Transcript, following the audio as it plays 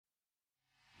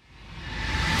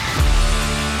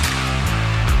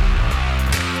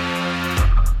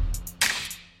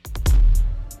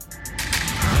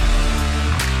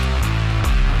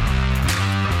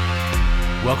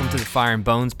Fire and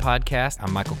Bones podcast.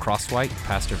 I'm Michael Crosswhite,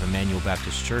 pastor of Emmanuel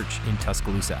Baptist Church in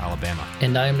Tuscaloosa, Alabama.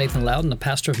 And I am Nathan Loudon, the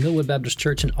pastor of Millwood Baptist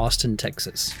Church in Austin,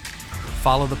 Texas.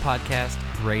 Follow the podcast,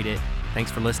 rate it. Thanks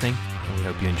for listening, and we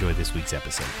hope you enjoy this week's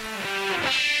episode.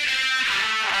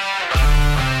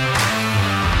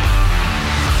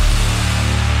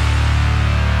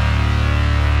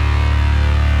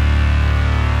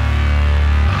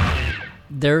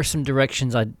 There are some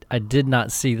directions I did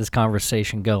not see this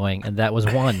conversation going, and that was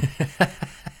one.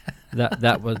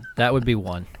 that would be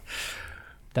one.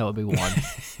 That would be one.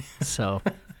 So,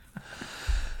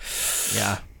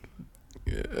 yeah.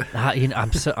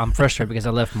 I'm frustrated because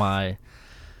I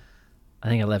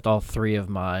think I left all three of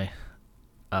my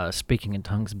speaking in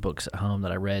tongues books at home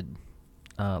that I read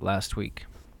last week.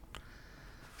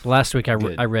 So last week I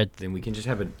read. Then we can just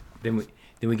have a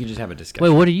discussion.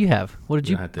 Wait, what do you have? What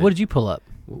did you pull up?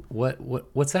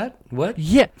 What's that? What?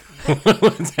 Yeah.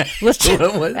 What's that? Let's just,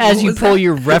 as you pull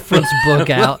your reference book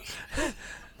out.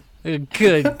 Good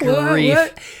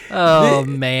grief! Oh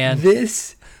man,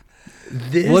 this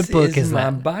what book is my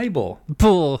that? Bible.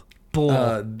 Bull.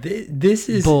 This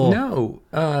is Bull. No.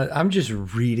 I'm just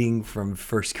reading from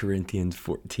 1 Corinthians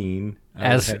 14,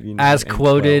 as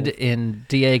quoted 12. in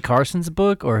D.A. Carson's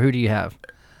book, or who do you have?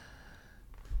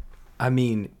 I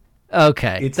mean,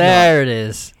 okay, it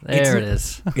is. There it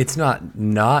is. It's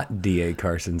not D.A.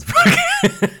 Carson's book.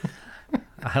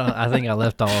 I think I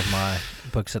left all of my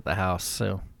books at the house.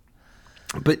 So,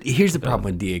 but here's the problem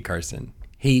with D.A. Carson.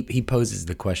 He poses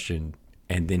the question,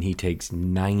 and then he takes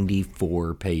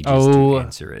 94 pages to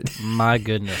answer it. My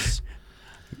goodness!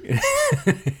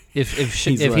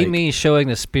 if he means showing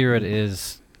the Spirit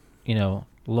is,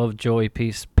 love, joy,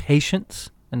 peace, patience,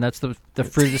 and that's the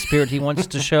fruit of the Spirit he wants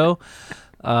to show,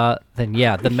 then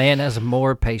yeah, the man has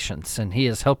more patience, and he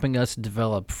is helping us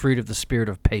develop fruit of the Spirit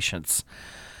of patience.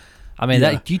 I mean,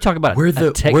 that you talk about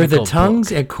a technical were the tongues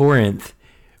book. at Corinth?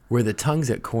 Were the tongues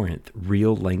at Corinth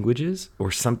real languages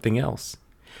or something else?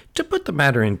 To put the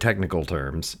matter in technical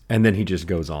terms, and then he just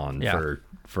goes on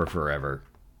for forever.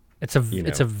 It's a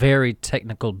very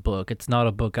technical book. It's not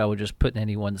a book I would just put in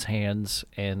anyone's hands,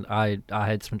 and I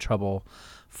had some trouble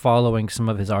following some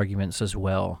of his arguments as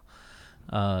well,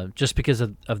 just because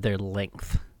of their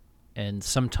length and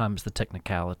sometimes the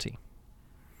technicality.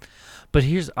 But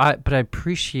I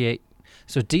appreciate.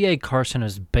 So D.A. Carson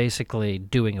is basically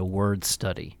doing a word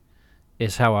study,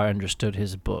 is how I understood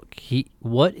his book.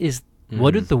 What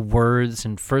do the words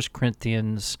in 1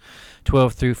 Corinthians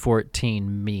 12 through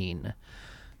 14 mean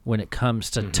when it comes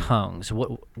to tongues?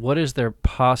 What is their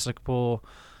possible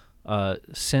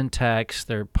syntax,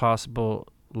 their possible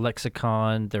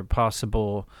lexicon, their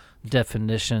possible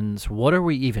definitions? What are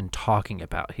we even talking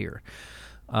about here?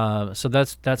 So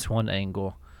that's one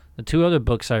angle. The two other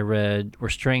books I read were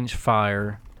Strange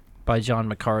Fire by John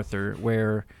MacArthur,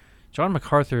 where John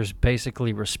MacArthur is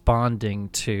basically responding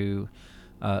to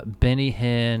Benny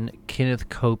Hinn, Kenneth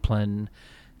Copeland,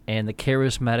 and the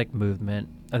charismatic movement.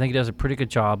 I think he does a pretty good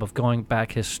job of going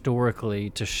back historically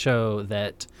to show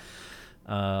that,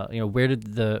 where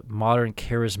did the modern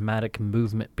charismatic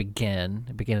movement begin?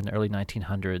 It began in the early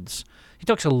 1900s. He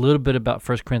talks a little bit about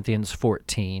 1 Corinthians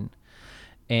 14,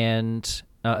 and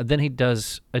then he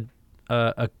does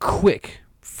a quick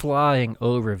flying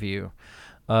overview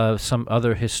of some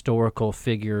other historical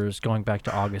figures going back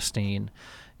to Augustine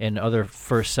and other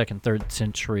 1st, 2nd, 3rd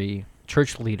century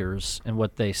church leaders and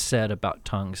what they said about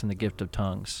tongues and the gift of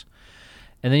tongues.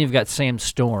 And then you've got Sam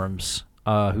Storms,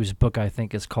 whose book I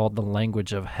think is called The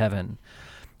Language of Heaven.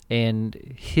 And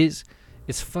it's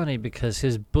funny because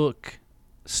his book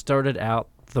started out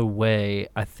the way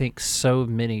I think so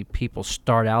many people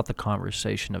start out the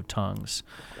conversation of tongues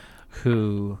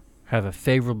who have a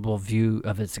favorable view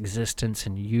of its existence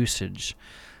and usage.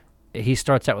 He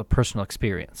starts out with personal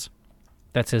experience.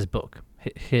 That's his book.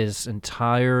 His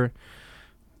entire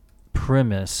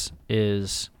premise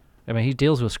is, he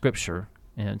deals with Scripture,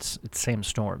 and it's Sam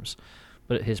Storms,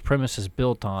 but his premise is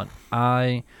built on,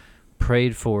 I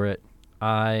prayed for it,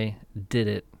 I did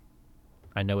it,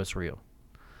 I know it's real.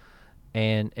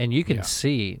 And you can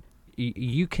see,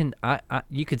 you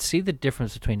could see the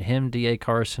difference between him, D.A.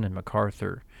 Carson, and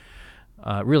MacArthur,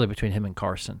 really between him and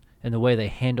Carson, and the way they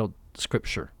handled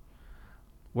Scripture,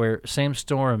 where Sam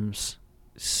Storms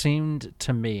seemed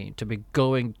to me to be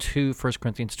going to 1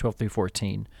 Corinthians 12 through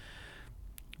 14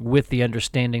 with the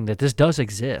understanding that this does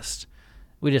exist.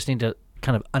 We just need to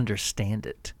kind of understand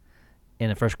it in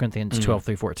a 1 Corinthians 12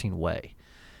 through 14 way.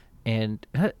 And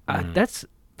that's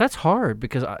hard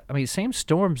because, Sam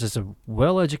Storms is a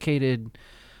well-educated,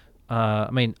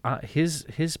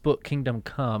 his book, Kingdom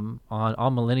Come,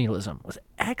 on millennialism was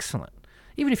excellent.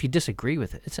 even if you disagree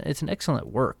with it, it's an excellent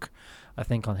work, I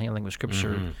think, on handling with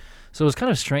Scripture. So it was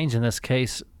kind of strange in this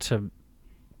case to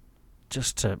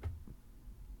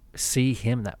see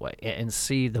him that way and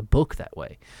see the book that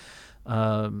way.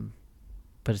 But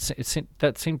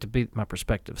that seemed to be my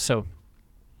perspective. So,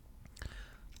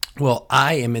 well,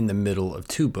 I am in the middle of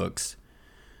two books,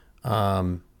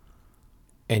 and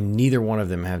neither one of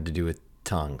them have to do with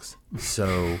tongues.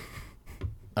 So,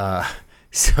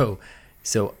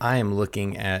 so I am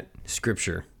looking at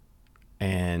Scripture,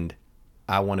 and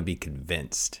I want to be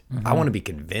convinced. I want to be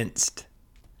convinced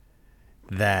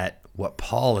that what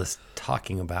Paul is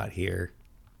talking about here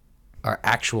are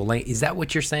actual language. Is that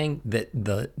what you're saying? That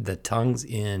the tongues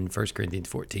in 1 Corinthians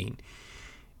 14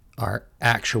 are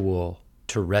actual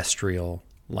terrestrial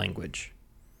language,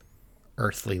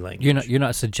 earthly language? You're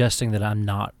not suggesting that I'm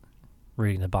not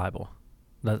reading the Bible.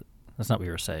 That's not what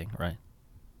you were saying, right?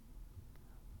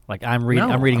 Like I'm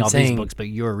reading all these books, but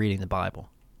you're reading the Bible.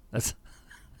 That's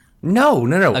No.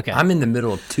 Okay. I'm in the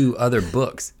middle of two other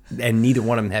books, and neither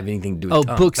one of them have anything to do with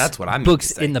tongues. Books. That's what I'm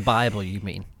books in the Bible. You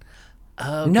mean?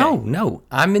 Okay. No.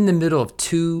 I'm in the middle of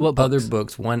two other books?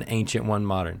 books, one ancient, one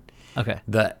modern. Okay.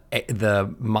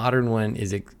 The modern one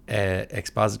is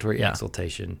Expository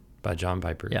Exaltation by John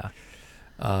Piper. Yeah.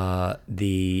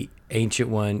 The ancient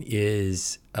one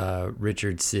is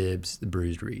Richard Sibb's The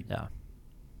Bruised Reed. Yeah.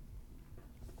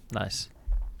 Nice.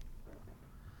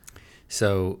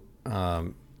 So,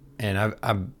 and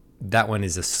that one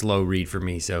is a slow read for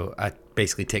me. So I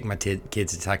basically take my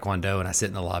kids to Taekwondo and I sit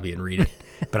in the lobby and read it.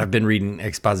 But I've been reading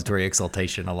Expository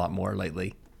Exaltation a lot more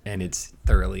lately, and it's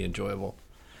thoroughly enjoyable.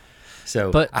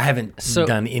 So I haven't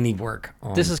done any work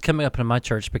on... This is coming up in my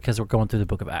church because we're going through the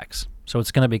book of Acts. So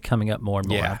it's going to be coming up more and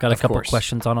more. Yeah, I've got a couple course.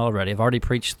 questions on it already. I've already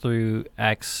preached through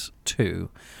Acts 2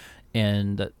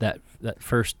 and that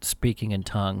first speaking in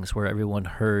tongues where everyone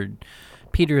heard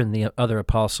Peter and the other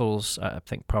apostles, I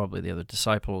think probably the other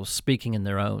disciples, speaking in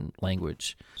their own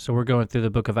language. So we're going through the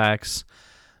book of Acts.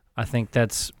 I think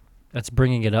that's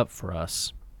bringing it up for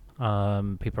us.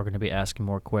 People are going to be asking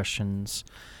more questions.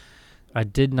 I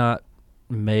did not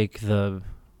make the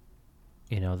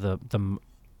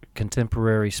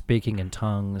contemporary speaking in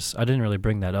tongues. I didn't really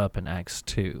bring that up in Acts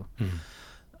 2.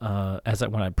 When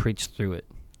I preached through it,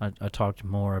 I talked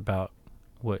more about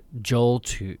what Joel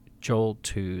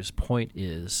 2's point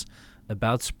is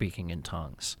about speaking in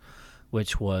tongues,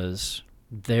 which was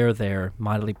they're there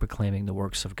mightily proclaiming the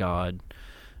works of God,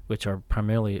 which are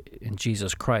primarily in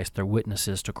Jesus Christ. They're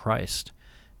witnesses to Christ.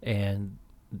 And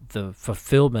the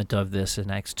fulfillment of this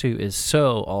in Acts 2 is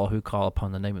so all who call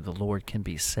upon the name of the Lord can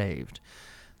be saved.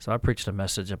 So I preached a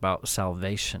message about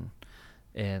salvation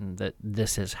and that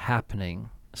this is happening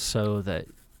so that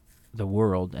the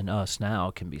world and us now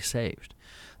can be saved.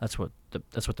 That's what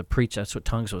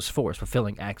tongues was for. It's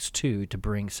fulfilling Acts 2 to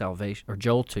bring salvation, or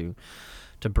Joel 2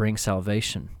 to bring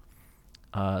salvation.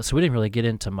 So we didn't really get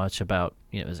into much about,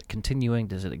 is it continuing?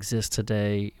 Does it exist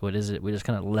today? What is it? We just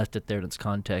kind of left it there in its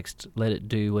context, let it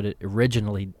do what it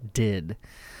originally did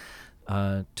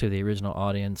to the original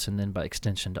audience, and then by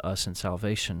extension to us in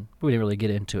salvation. But we didn't really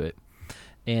get into it.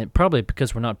 And probably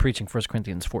because we're not preaching 1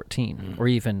 Corinthians 14 or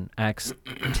even Acts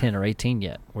 10 or 18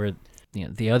 yet, where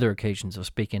the other occasions of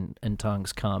speaking in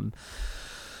tongues come.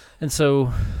 And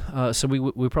so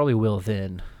we probably will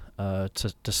then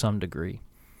to some degree.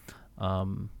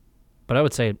 But I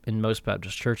would say in most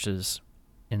Baptist churches,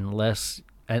 unless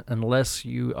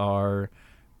you are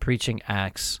preaching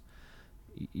Acts,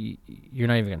 you're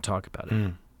not even going to talk about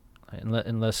it.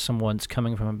 Unless someone's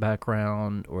coming from a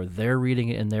background or they're reading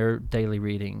it in their daily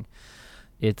reading,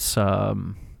 it's not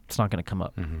going to come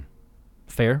up.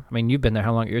 Fair? I mean, you've been there.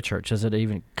 How long at your church? Does it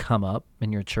even come up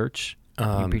in your church?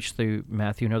 You preach through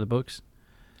Matthew and other books?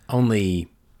 Only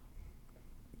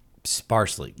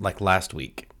sparsely. Like last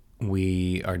week,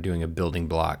 we are doing a building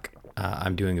block.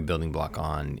 I'm doing a building block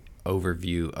on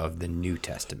overview of the New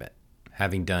Testament.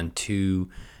 Having done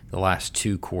the last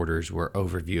 2 quarters were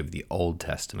overview of the Old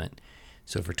Testament.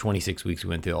 So for 26 weeks,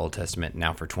 we went through the Old Testament.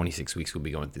 Now for 26 weeks, we'll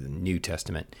be going through the New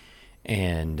Testament.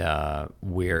 And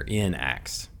we're in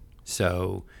Acts.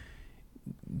 So,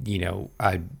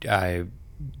 I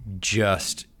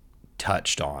just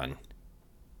touched on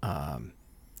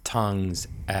tongues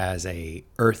as a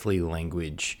earthly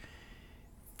language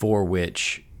for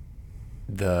which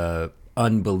the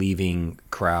unbelieving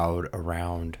crowd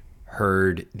around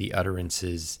heard the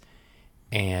utterances,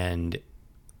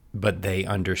 but they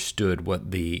understood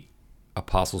what the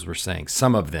apostles were saying.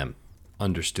 Some of them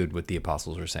understood what the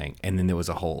apostles were saying, and then there was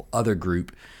a whole other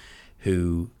group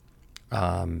who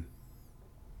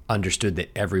understood that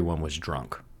everyone was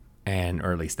drunk,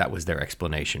 or at least that was their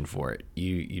explanation for it.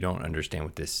 You don't understand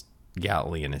what this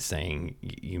Galilean is saying.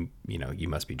 You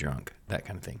must be drunk, that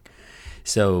kind of thing.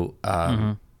 So,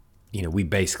 we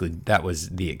basically, that was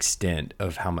the extent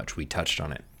of how much we touched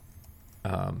on it.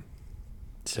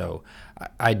 So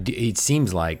it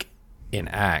seems like in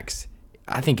Acts,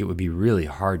 I think it would be really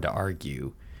hard to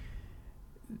argue.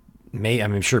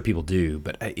 I'm sure people do,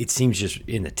 but it seems just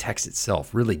in the text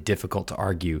itself really difficult to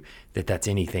argue that that's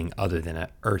anything other than an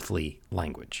earthly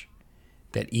language.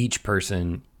 That each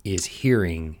person is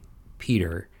hearing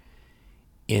Peter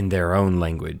in their own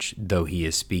language, though he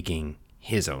is speaking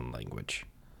his own language,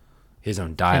 his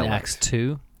own dialect. In Acts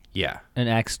 2? Yeah. In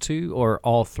Acts 2 or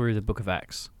all through the book of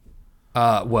Acts?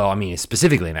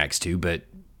 Specifically in Acts 2, but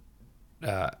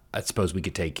I suppose we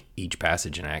could take each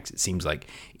passage in Acts. It seems like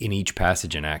in each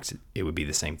passage in Acts, it would be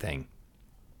the same thing.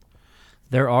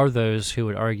 There are those who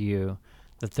would argue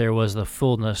that there was the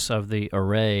fullness of the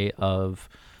array of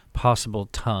possible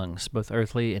tongues, both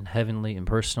earthly and heavenly and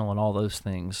personal and all those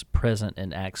things present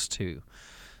in Acts 2.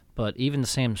 But even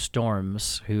Sam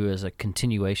Storms, who is a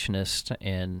continuationist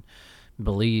and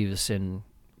believes in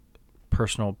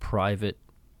personal, private,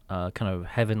 kind of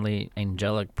heavenly,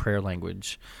 angelic prayer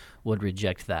language, would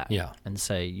reject that and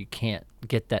say you can't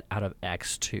get that out of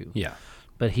Acts 2. Yeah.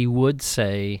 But he would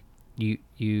say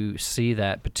you see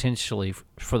that potentially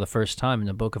for the first time in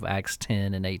the book of Acts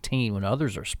 10 and 18 when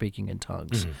others are speaking in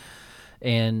tongues. Mm-hmm.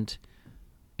 And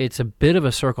it's a bit of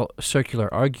a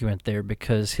circular argument there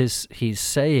because he's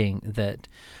saying that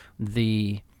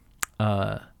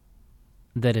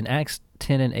that in Acts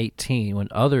 10 and 18, when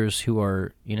others who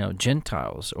are,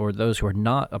 Gentiles or those who are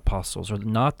not apostles or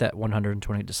not that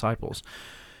 120 disciples,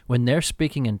 when they're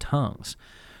speaking in tongues,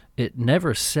 it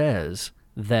never says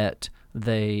that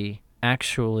they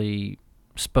actually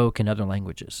spoke in other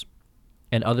languages,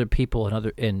 and other people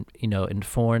in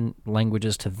foreign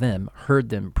languages to them heard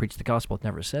them preach the gospel. It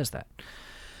never says that,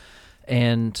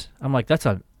 and I'm like, that's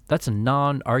a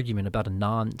non-argument about a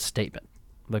non-statement.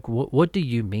 Like, what do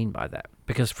you mean by that?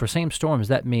 Because for Sam Storms,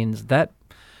 that means that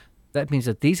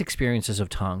these experiences of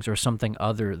tongues are something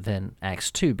other than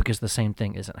Acts 2, because the same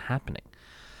thing isn't happening.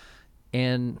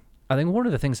 And I think one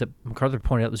of the things that MacArthur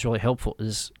pointed out was really helpful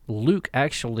is Luke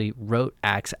actually wrote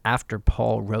Acts after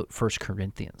Paul wrote 1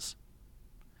 Corinthians.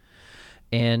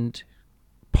 And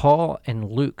Paul and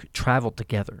Luke traveled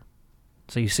together.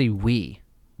 So you see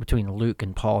between Luke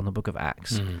and Paul in the book of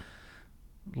Acts. Mm-hmm.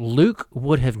 Luke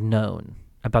would have known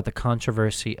about the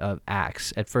controversy of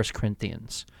Acts at 1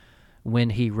 Corinthians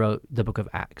when he wrote the book of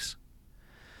Acts.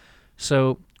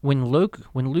 So when Luke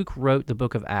wrote the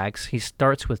book of Acts, he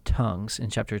starts with tongues in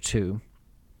chapter 2.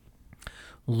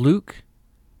 Luke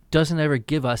doesn't ever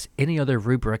give us any other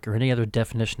rubric or any other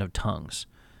definition of tongues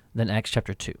than Acts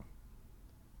chapter 2.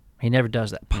 He never does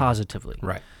that positively.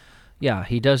 Right. Yeah,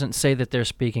 he doesn't say that they're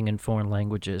speaking in foreign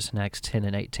languages in Acts 10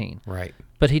 and 18. Right.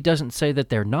 But he doesn't say that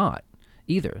they're not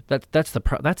either.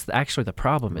 That's actually the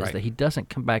problem, is that he doesn't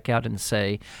come back out and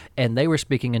say, and they were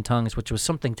speaking in tongues, which was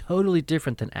something totally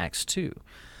different than Acts 2.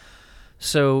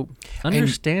 So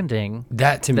understanding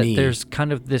that me, there's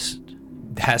kind of this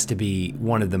has to be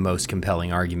one of the most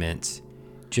compelling arguments,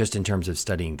 just in terms of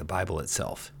studying the Bible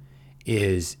itself,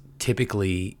 is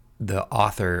typically the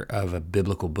author of a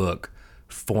biblical book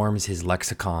forms his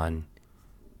lexicon,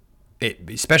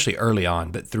 especially early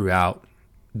on, but throughout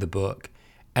the book.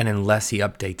 And unless he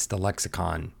updates the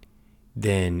lexicon,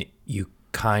 then you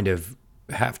kind of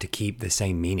have to keep the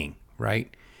same meaning,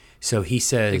 right? So he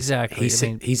says... Exactly.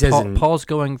 He says Paul's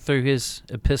going through his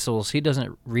epistles. He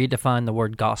doesn't redefine the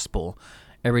word gospel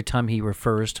every time he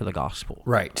refers to the gospel.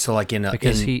 Right. So like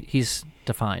he's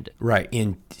defined it. Right.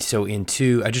 In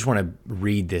 2, I just want to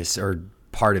read this, or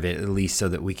part of it at least, so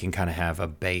that we can kind of have a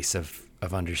base of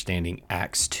understanding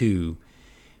Acts 2,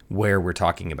 where we're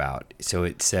talking about. So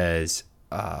it says...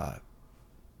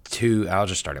 2, I'll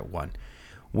just start at 1.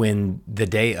 When the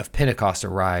day of Pentecost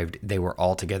arrived, they were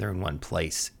all together in one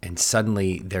place, and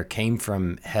suddenly there came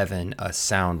from heaven a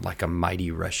sound like a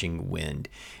mighty rushing wind,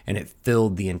 and it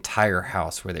filled the entire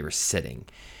house where they were sitting.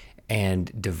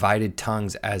 And divided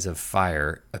tongues as of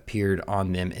fire appeared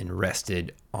on them and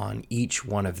rested on each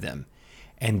one of them.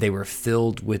 And they were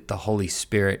filled with the Holy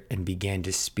Spirit and began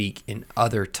to speak in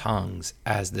other tongues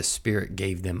as the Spirit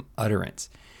gave them utterance.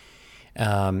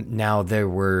 Now there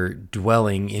were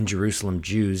dwelling in Jerusalem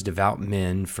Jews, devout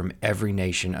men from every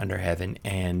nation under heaven,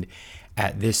 and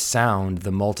at this sound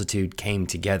the multitude came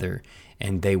together,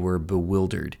 and they were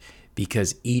bewildered,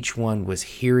 because each one was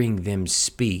hearing them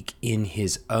speak in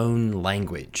his own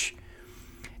language.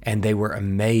 And they were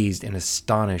amazed and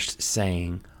astonished,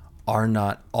 saying, are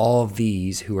not all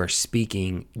these who are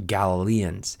speaking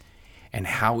Galileans? And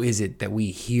how is it that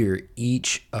we hear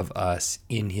each of us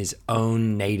in his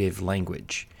own native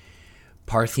language?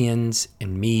 Parthians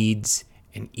and Medes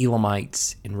and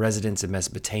Elamites and residents of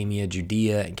Mesopotamia,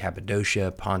 Judea and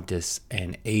Cappadocia, Pontus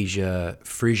and Asia,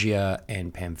 Phrygia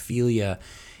and Pamphylia,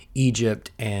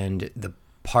 Egypt and the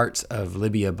parts of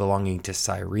Libya belonging to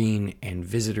Cyrene, and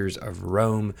visitors of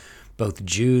Rome, both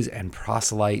Jews and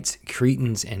proselytes,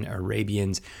 Cretans and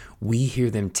Arabians, we hear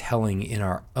them telling in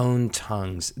our own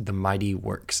tongues the mighty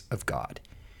works of God.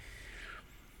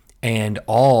 And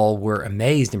all were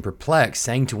amazed and perplexed,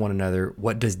 saying to one another,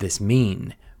 what does this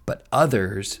mean? But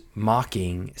others,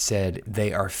 mocking, said,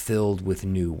 they are filled with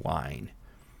new wine.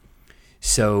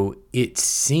 So it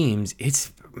seems,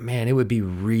 it would be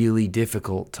really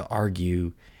difficult to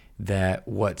argue that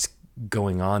what's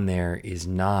going on there is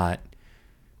not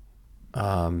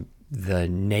the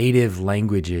native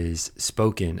languages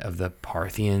spoken of the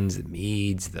Parthians, the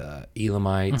Medes, the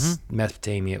Elamites,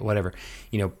 Mesopotamia, whatever.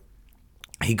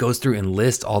 He goes through and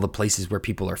lists all the places where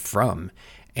people are from,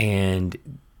 and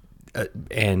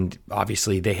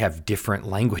obviously they have different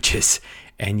languages,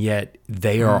 and yet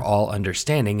they are all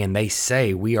understanding, and they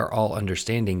say, we are all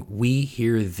understanding. We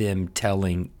hear them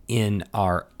telling in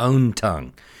our own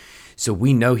tongue. So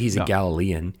we know he's a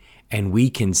Galilean, and we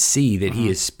can see that he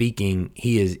is speaking,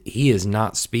 he is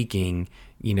not speaking,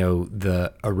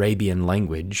 the Arabian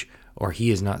language, or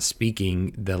he is not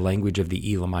speaking the language of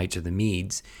the Elamites or the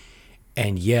Medes.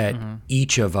 And yet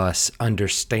each of us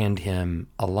understand him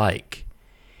alike.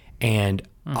 And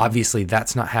obviously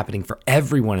that's not happening for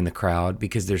everyone in the crowd,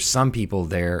 because there's some people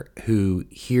there who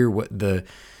hear what the,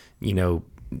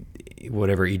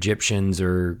 whatever Egyptians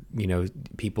or,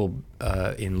 people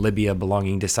in Libya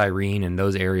belonging to Cyrene and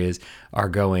those areas are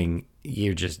going,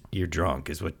 you're drunk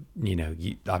is what,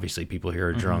 obviously people here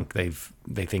are drunk. They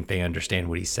think they understand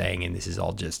what he's saying, and this is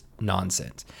all just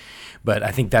nonsense. But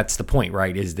I think that's the point,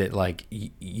 right? Is that like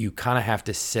you kind of have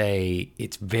to say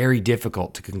it's very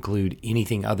difficult to conclude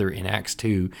anything other in Acts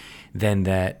 2 than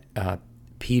that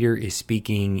Peter is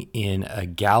speaking in a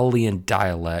Galilean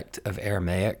dialect of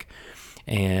Aramaic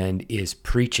and is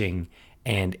preaching,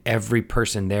 and every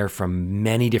person there from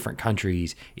many different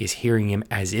countries is hearing him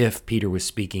as if Peter was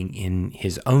speaking in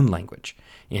his own language,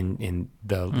 in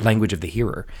the language of the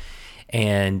hearer.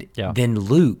 And then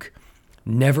Luke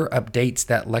never updates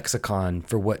that lexicon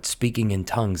for what speaking in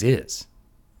tongues is.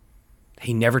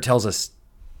 He never tells us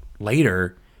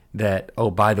later that, oh,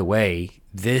 by the way,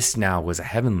 this now was a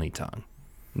heavenly tongue,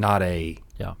 not a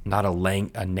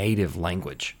native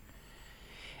language.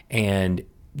 And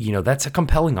that's a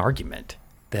compelling argument.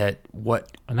 And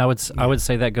I would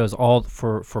say that goes all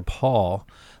for Paul.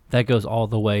 That goes all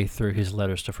the way through his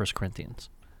letters to 1 Corinthians.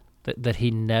 That he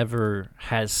never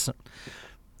has.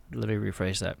 Let me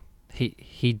rephrase that.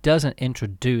 He doesn't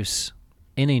introduce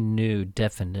any new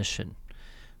definition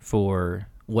for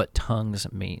what tongues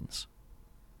means.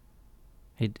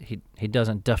 He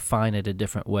doesn't define it a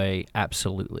different way.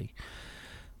 Absolutely.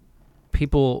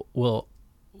 People will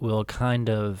kind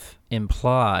of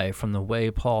imply from the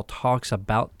way Paul talks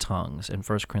about tongues in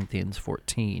 1 Corinthians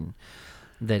 14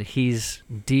 that he's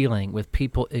dealing with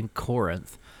people in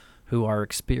Corinth who are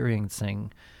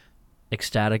experiencing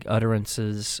ecstatic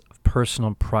utterances,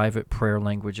 personal, private prayer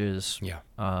languages,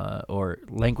 or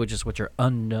languages which are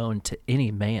unknown to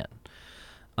any man,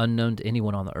 unknown to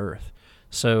anyone on the earth.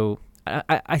 So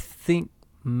I think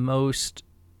most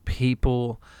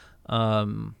people,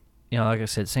 like I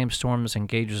said, Sam Storms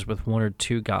engages with one or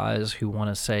two guys who want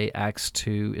to say Acts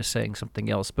 2 is saying something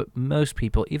else, but most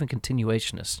people, even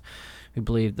continuationists,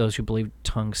 those who believe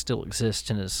tongues still exist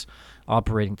and is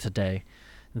operating today,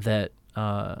 that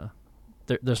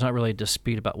there's not really a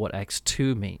dispute about what Acts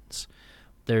 2 means.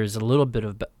 There's a little bit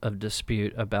of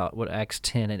dispute about what Acts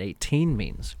 10 and 18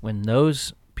 means, when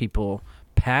those people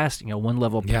passed, one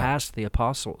level past the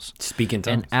apostles, speak in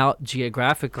tongues, and out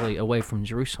geographically away from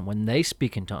Jerusalem, when they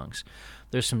speak in tongues.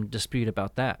 There's some dispute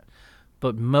about that.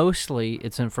 But mostly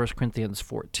it's in 1 Corinthians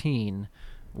 14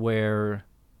 where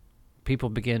people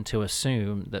begin to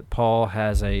assume that Paul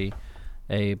has a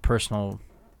personal,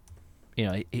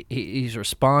 he's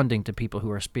responding to people who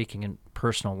are speaking in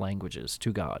personal languages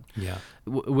to God,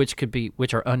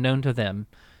 which are unknown to them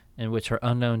and which are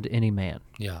unknown to any man.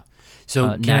 Yeah.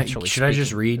 So should I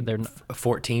just read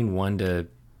 14, 1 to,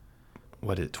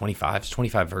 25? It's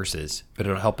 25 verses, but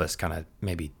it'll help us kind of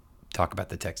maybe talk about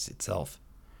the text itself.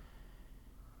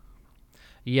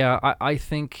 Yeah, I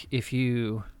think if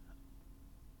you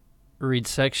read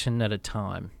section at a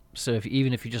time, So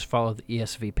even if you just follow the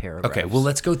ESV paragraphs. Okay, well,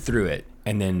 let's go through it,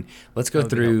 and then let's go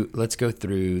through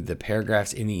the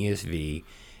paragraphs in the ESV.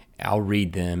 I'll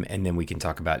read them, and then we can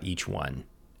talk about each one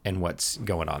and what's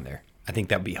going on there. I think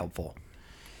that'd be helpful.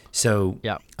 So,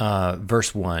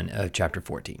 verse 1 of chapter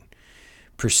 14.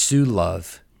 Pursue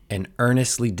love and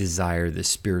earnestly desire the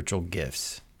spiritual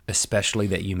gifts, especially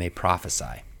that you may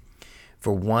prophesy.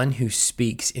 For one who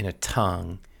speaks in a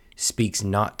tongue speaks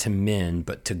not to men,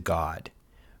 but to God.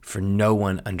 For no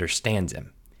one understands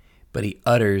him, but he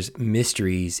utters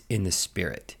mysteries in the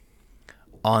Spirit.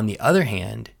 On the other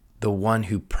hand, the one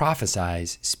who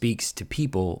prophesies speaks to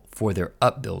people for their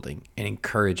upbuilding and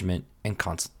encouragement and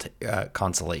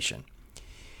consolation.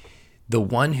 The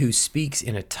one who speaks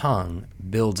in a tongue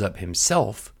builds up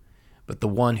himself, but the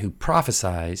one who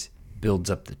prophesies builds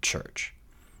up the church.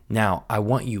 Now, I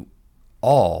want you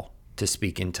all to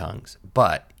speak in tongues,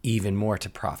 but even more to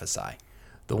prophesy.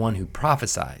 The one who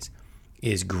prophesies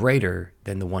is greater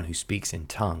than the one who speaks in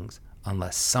tongues,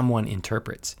 unless someone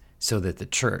interprets, so that the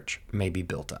church may be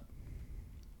built up.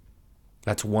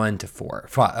 That's 1 to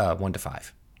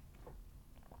 5.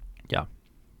 Yeah.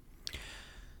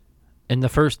 And the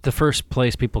first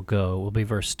place people go will be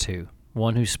verse 2.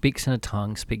 One who speaks in a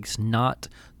tongue speaks not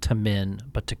to men,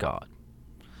 but to God.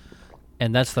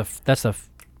 And that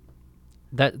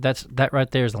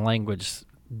right there is the language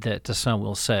that to some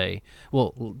will say,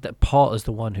 well, that Paul is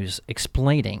the one who's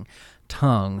explaining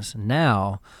tongues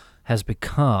now has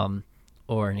become,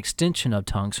 or an extension of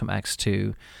tongues from Acts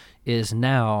 2, is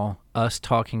now us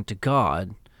talking to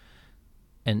God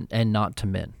and not to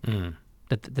men. Mm.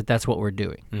 That's what we're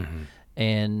doing. Mm-hmm.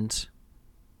 And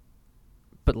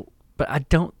but I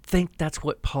don't think that's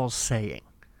what Paul's saying.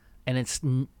 And it's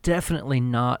definitely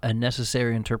not a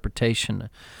necessary interpretation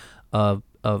of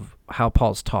how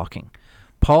Paul's talking.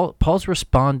 Paul's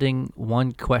responding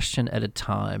one question at a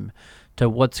time to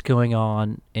what's going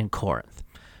on in Corinth.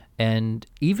 And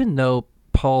even though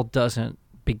Paul doesn't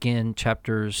begin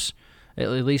chapters, at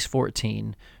least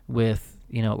 14, with,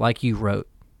 like you wrote,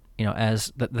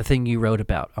 as the thing you wrote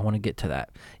about, I want to get to that.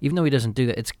 Even though he doesn't do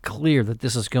that, it's clear that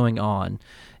this is going on,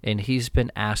 and he's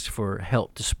been asked for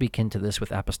help to speak into this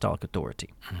with apostolic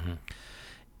authority. Mm-hmm.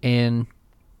 And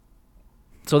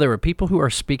so there were people who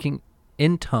are speaking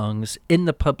in tongues in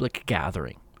the public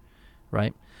gathering,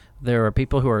 right? There are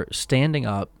people who are standing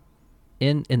up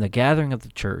in the gathering of the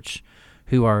church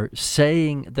who are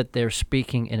saying that they're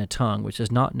speaking in a tongue, which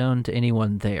is not known to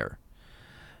anyone there.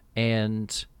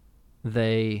 And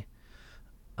they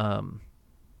don't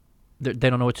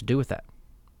know what to do with that.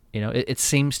 It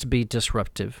seems to be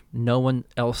disruptive. No one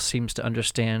else seems to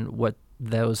understand what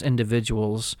those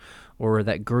individuals or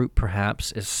that group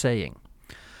perhaps is saying.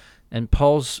 And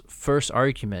Paul's first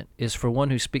argument is, for one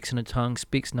who speaks in a tongue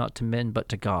speaks not to men but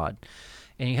to God.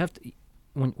 And you have to,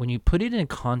 when you put it in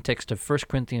context of 1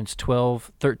 Corinthians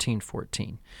 12, 13,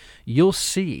 14, you'll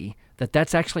see that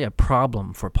that's actually a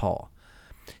problem for Paul.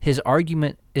 His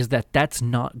argument is that that's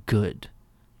not good,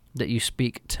 that you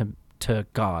speak to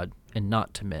God and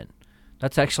not to men.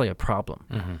 That's actually a problem.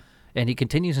 Mm-hmm. And he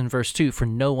continues in verse 2, for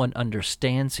no one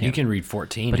understands him. You can read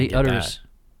 14 but and he get utters, that.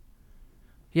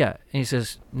 Yeah, and he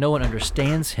says, no one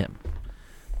understands him.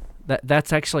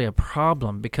 That's actually a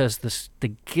problem, because the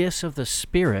gifts of the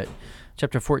Spirit,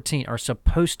 chapter 14, are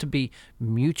supposed to be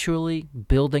mutually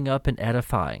building up and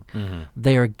edifying. Mm-hmm.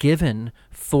 They are given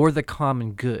for the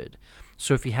common good.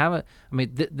 So if you have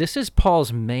this is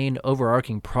Paul's main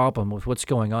overarching problem with what's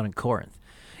going on in Corinth.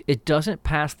 It doesn't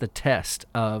pass the test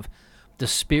of the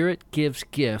Spirit gives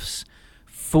gifts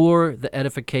for the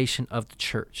edification of the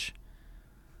church.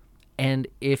 And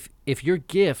if your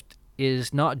gift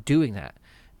is not doing that,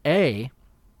 A,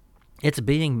 it's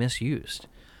being misused,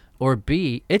 or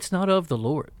B, it's not of the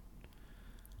Lord.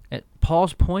 And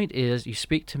Paul's point is, you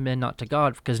speak to men, not to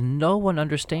God, because no one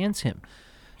understands him.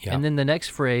 Yeah. And then the next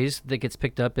phrase that gets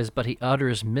picked up is, but he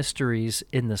utters mysteries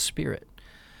in the Spirit.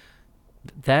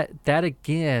 That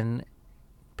again,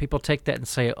 people take that and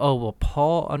say, oh, well,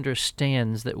 Paul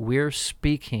understands that we're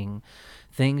speaking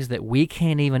things that we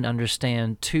can't even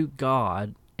understand to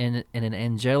God in an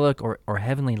angelic or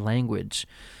heavenly language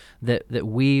that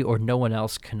we or no one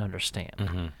else can understand.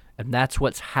 Mm-hmm. And that's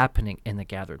what's happening in the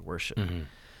gathered worship. Mm-hmm.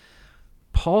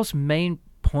 Paul's main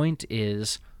point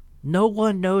is, no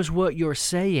one knows what you're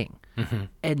saying, mm-hmm.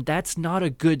 and that's not a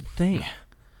good thing.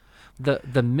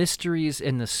 The mysteries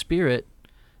in the Spirit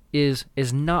is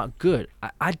not good.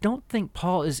 I don't think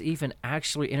Paul is even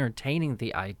actually entertaining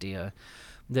the idea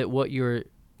that what you're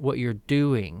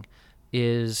doing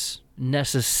is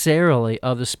necessarily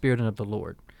of the Spirit and of the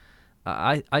Lord.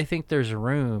 I think there's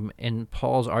room in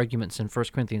Paul's arguments in 1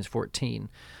 Corinthians 14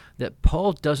 that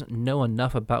Paul doesn't know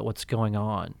enough about what's going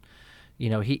on.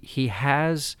 He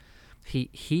has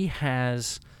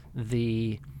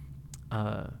the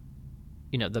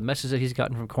the message that he's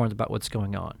gotten from Corinth about what's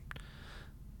going on.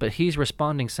 But he's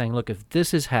responding saying, look, if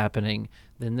this is happening,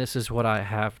 then this is what I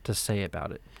have to say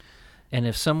about it. And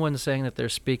if someone's saying that they're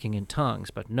speaking in tongues,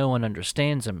 but no one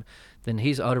understands them, then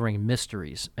he's uttering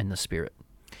mysteries in the Spirit.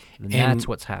 And that's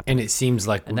what's happening. And it seems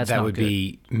like that would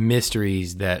be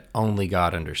mysteries that only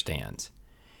God understands.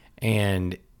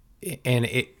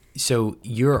 So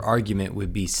your argument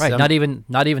would be right. Not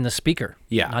even the speaker.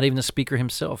 Yeah. Not even the speaker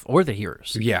himself or the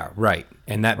hearers. Yeah. Right.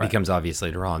 And that becomes obvious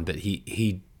later on. But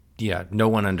no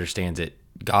one understands it.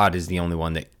 God is the only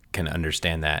one that can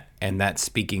understand that, and that's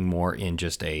speaking more in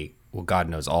just God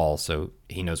knows all, so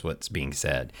He knows what's being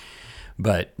said,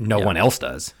 but no one else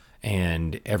does,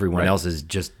 and everyone else is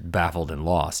just baffled and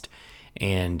lost.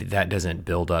 And that doesn't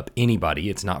build up anybody.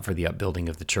 It's not for the upbuilding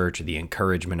of the church or the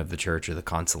encouragement of the church or the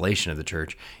consolation of the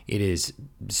church. It is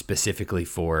specifically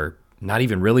for, not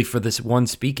even really for this one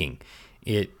speaking.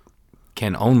 It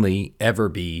can only ever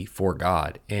be for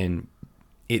God. And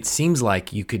it seems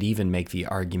like you could even make the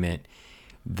argument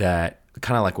that,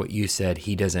 kind of like what you said,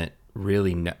 he doesn't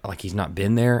really know, like he's not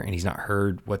been there and he's not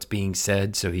heard what's being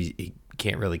said, so he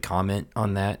can't really comment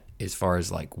on that as far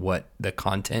as like what the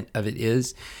content of it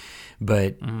is.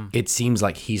 But it seems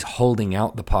like he's holding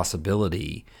out the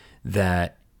possibility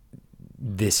that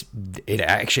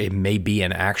it may be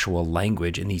an actual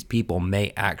language, and these people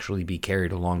may actually be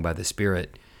carried along by the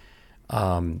Spirit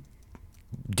doing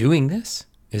this.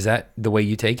 Is that the way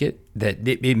you take it? That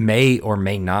it may or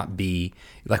may not be,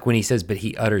 like when he says, but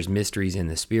he utters mysteries in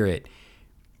the Spirit,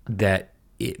 that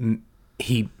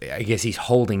I guess he's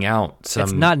holding out some.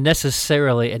 It's not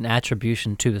necessarily an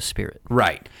attribution to the Spirit.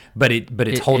 Right. But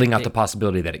it's holding out the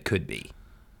possibility that it could be.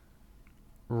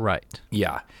 Right.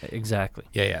 Yeah. Exactly.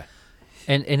 Yeah.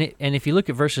 And if you look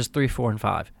at verses 3, 4, and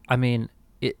 5, I mean,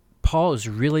 Paul is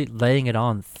really laying it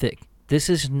on thick. This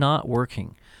is not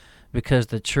working because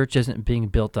the church isn't being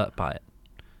built up by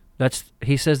it.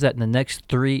 He says that in the next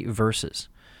 3 verses.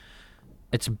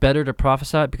 It's better to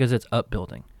prophesy because it's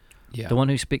upbuilding. Yeah. The one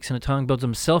who speaks in a tongue builds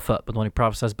himself up, but the one who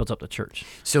prophesies builds up the church.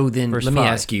 So then Verse let me 5,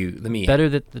 ask you. Better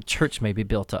that the church may be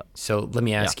built up. So let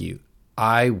me ask you.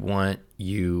 I want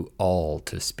you all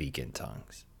to speak in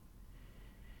tongues.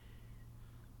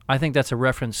 I think that's a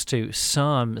reference to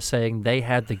some saying they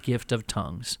had the gift of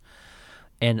tongues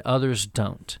and others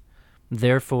don't.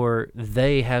 Therefore,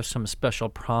 they have some special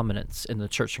prominence in the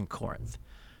church in Corinth.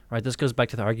 Right? This goes back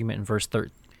to the argument in verse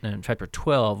 13, in chapter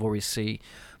 12, where we see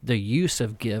the use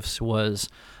of gifts was,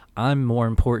 I'm more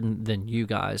important than you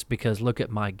guys because look at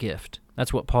my gift.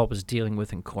 That's what Paul was dealing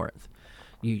with in Corinth.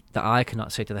 The eye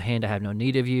cannot say to the hand, I have no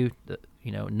need of you.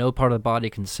 No part of the body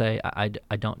can say,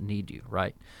 I don't need you,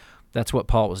 right? That's what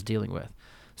Paul was dealing with.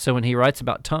 So when he writes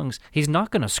about tongues, he's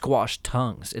not going to squash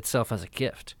tongues itself as a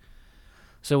gift.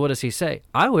 So what does he say?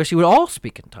 I wish you would all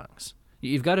speak in tongues.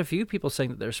 You've got a few people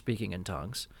saying that they're speaking in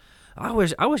tongues. I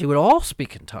wish you would all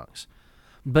speak in tongues.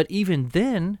 But even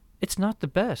then, it's not the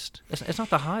best. It's not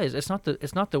the highest.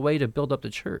 It's not the way to build up the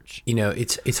church.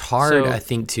 It's hard, I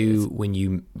think,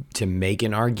 to make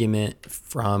an argument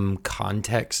from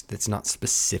context that's not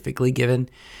specifically given.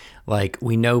 Like,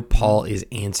 we know Paul is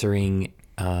answering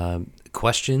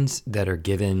questions that are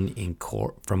given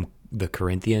from the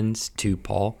Corinthians to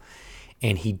Paul,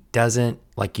 and he doesn't,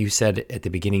 like you said at the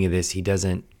beginning of this, he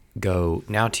doesn't go,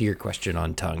 now to your question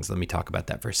on tongues, let me talk about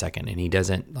that for a second. And he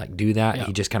doesn't do that. Yeah.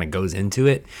 He just kind of goes into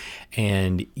it,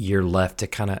 and you're left to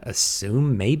kind of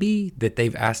assume maybe that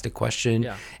they've asked a question.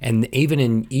 Yeah. And even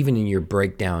in your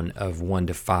breakdown of 1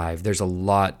 to 5, there's a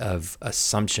lot of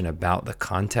assumption about the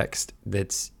context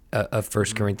that's of 1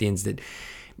 Corinthians that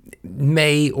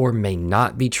may or may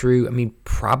not be true. I mean,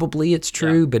 probably it's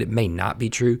true, but it may not be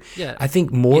true. Yeah. I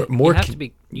think more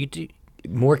convincing. You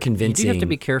do have to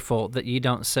be careful that you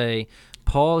don't say,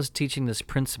 Paul is teaching this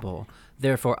principle,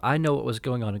 therefore I know what was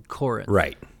going on in Corinth.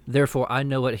 Right. Therefore I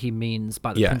know what he means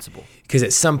by the principle. Because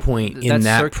at some point in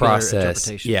that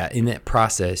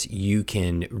process, you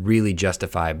can really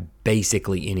justify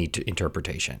basically any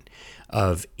interpretation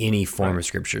of any form of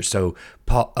Scripture. So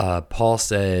Paul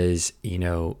says,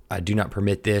 I do not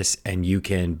permit this, and you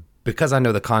can, because I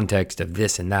know the context of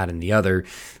this and that and the other,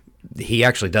 he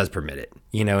actually does permit it,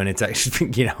 and it's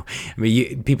actually,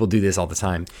 people do this all the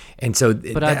time. And so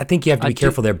I think you have to be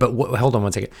careful there. But hold on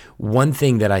one second. One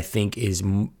thing that I think is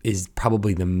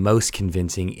probably the most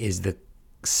convincing is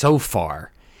so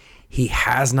far, he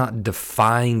has not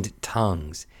defined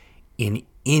tongues in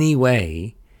any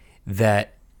way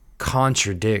that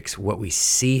contradicts what we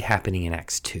see happening in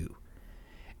Acts 2.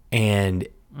 And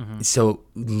so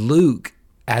Luke,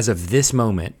 as of this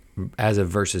moment, as of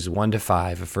verses 1 to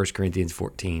 5 of 1 Corinthians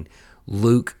 14,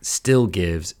 Luke still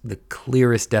gives the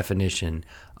clearest definition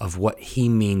of what he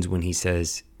means when he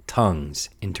says tongues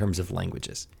in terms of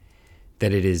languages,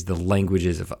 that it is the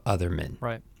languages of other men.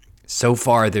 Right. So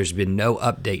far, there's been no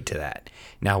update to that.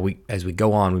 Now, as we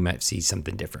go on, we might see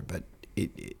something different, but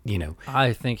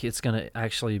I think it's going to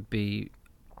actually be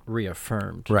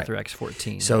reaffirmed through Acts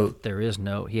 14. So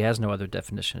he has no other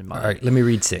definition in mind. All right, let me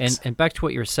read 6. And back to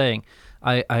what you were saying,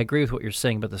 I agree with what you're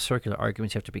saying about the circular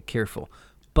arguments. You have to be careful,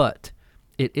 but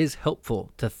it is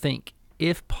helpful to think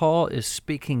if Paul is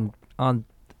speaking on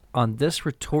this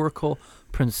rhetorical,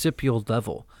 principial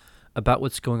level about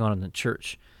what's going on in the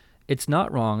church, it's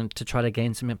not wrong to try to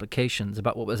gain some implications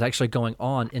about what was actually going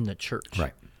on in the church,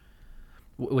 right?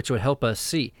 Which would help us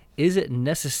see, is it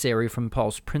necessary from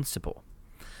Paul's principle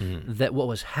that what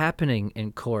was happening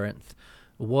in Corinth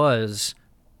was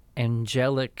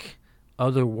angelic,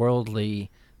 otherworldly,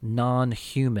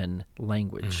 non-human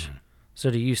language? So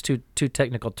to use two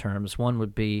technical terms, one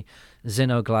would be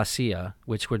xenoglassia,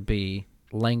 which would be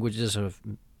languages of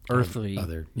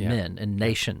earthly men and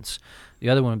nations. The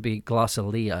other one would be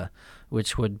glossolalia,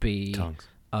 which would be tongues,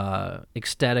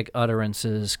 ecstatic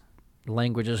utterances,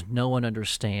 languages no one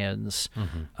understands.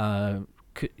 The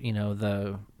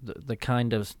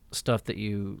kind of stuff that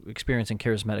you experience in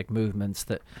charismatic movements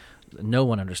that no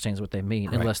one understands what they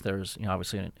mean, unless there's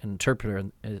obviously an interpreter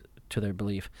to their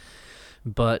belief.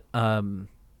 But Paul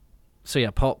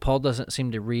doesn't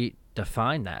seem to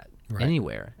redefine that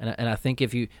anywhere. And I think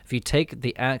if you take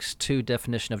the Acts 2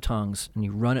 definition of tongues and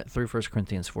you run it through 1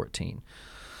 Corinthians 14,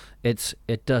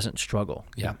 it doesn't struggle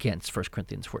against 1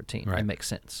 Corinthians 14. It makes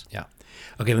sense. Yeah.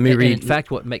 Okay, let me read. And in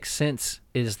fact, what makes sense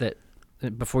is that,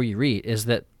 before you read, is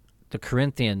that the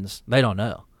Corinthians, they don't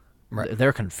know. Right.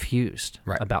 They're confused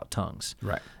about tongues.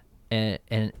 Right. And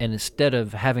instead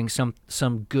of having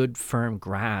some good firm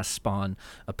grasp on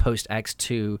a post Acts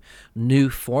 2 new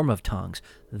form of tongues,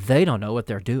 they don't know what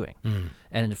they're doing.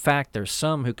 And in fact, there's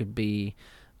some who could be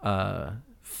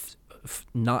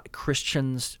not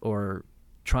Christians or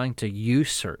trying to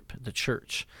usurp the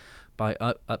church by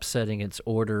upsetting its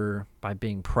order, by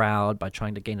being proud, by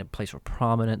trying to gain a place of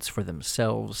prominence for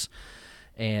themselves.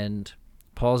 And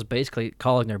Paul's basically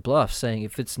calling their bluff, saying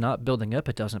if it's not building up,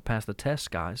 it doesn't pass the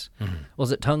test, guys. Well,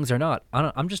 is it tongues or not?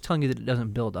 I'm just telling you that it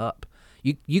doesn't build up.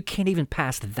 You can't even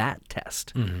pass that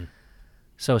test.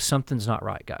 So something's not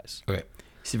right, guys. Okay.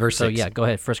 See, verse 6. So go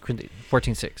ahead, 1 Corinthians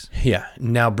 14:6. Yeah.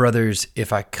 Now, brothers,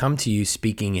 if I come to you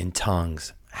speaking in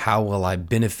tongues, how will I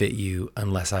benefit you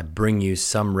unless I bring you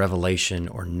some revelation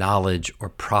or knowledge or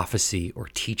prophecy or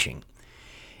teaching?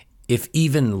 If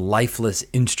even lifeless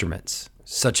instruments,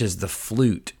 such as the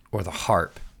flute or the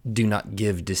harp, do not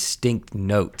give distinct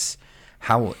notes,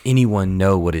 how will anyone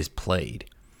know what is played?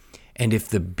 And if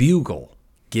the bugle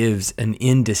gives an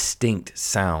indistinct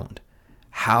sound,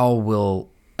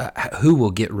 who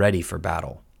will get ready for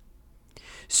battle?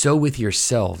 So with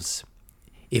yourselves,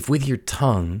 if with your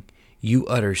tongue you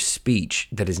utter speech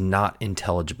that is not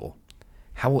intelligible,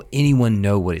 how will anyone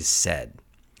know what is said?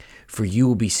 For you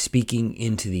will be speaking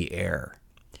into the air.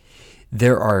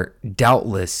 There are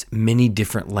doubtless many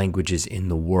different languages in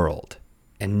the world,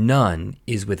 and none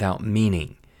is without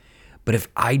meaning. But if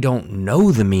I don't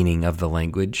know the meaning of the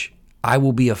language, I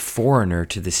will be a foreigner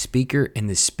to the speaker, and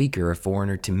the speaker a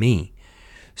foreigner to me.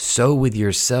 So with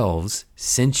yourselves,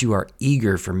 since you are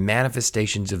eager for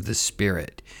manifestations of the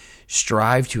Spirit,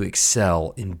 strive to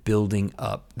excel in building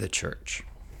up the church.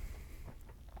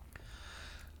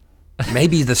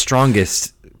 Maybe the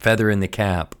strongest feather in the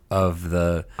cap of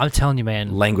the I'm telling you,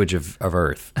 man, language of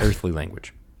earthly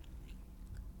language.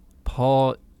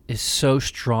 Paul is so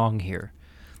strong here.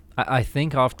 I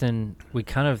think often we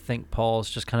kind of think Paul's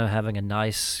just kind of having a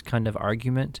nice kind of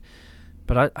argument,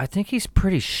 but I think he's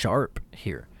pretty sharp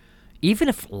here. Even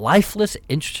if lifeless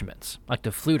instruments, like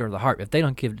the flute or the harp, if they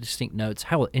don't give distinct notes,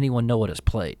 how will anyone know what is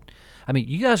played? I mean,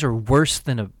 you guys are worse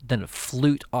than a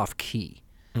flute off key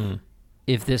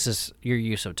if this is your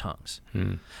use of tongues.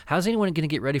 How's anyone going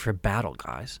to get ready for battle,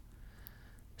 guys?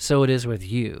 So it is with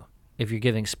you. If you're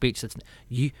giving speech that's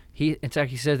he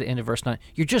says at the end of verse 9,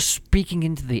 you're just speaking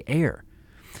into the air.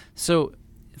 So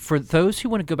for those who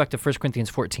want to go back to 1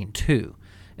 Corinthians 14:2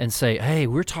 and say, hey,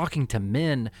 we're talking to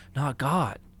men, not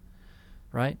God,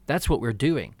 right? That's what we're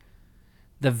doing.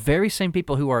 The very same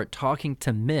people who are talking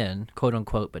to men, quote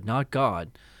unquote, but not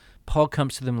God, Paul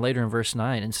comes to them later in verse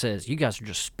 9 and says, you guys are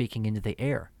just speaking into the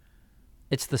air.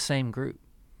 It's the same group,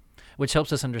 which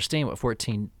helps us understand what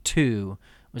 14:2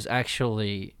 was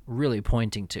actually really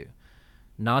pointing to.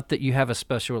 Not that you have a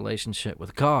special relationship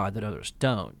with God that others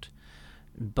don't,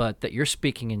 but that you're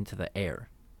speaking into the air.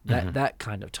 That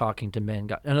kind of talking to men.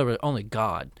 God, in other words, only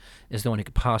God is the one who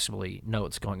could possibly know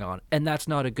what's going on, and that's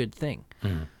not a good thing.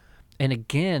 And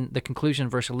again, the conclusion in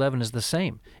verse 11 is the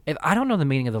same. If I don't know the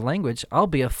meaning of the language, I'll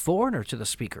be a foreigner to the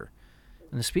speaker,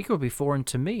 and the speaker will be foreign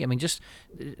to me. I mean, just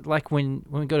like when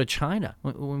we go to China,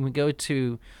 when we go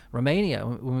to Romania,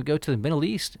 when we go to the Middle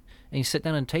East, and you sit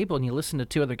down at a table and you listen to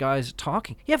two other guys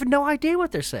talking, you have no idea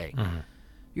what they're saying.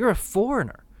 You're a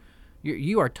foreigner.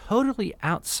 You are totally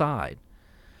outside.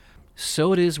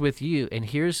 So it is with you. And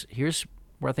here's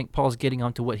where I think Paul's getting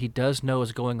onto what he does know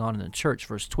is going on in the church.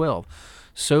 Verse 12.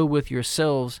 So with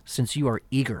yourselves, since you are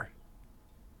eager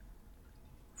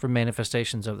for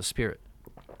manifestations of the Spirit.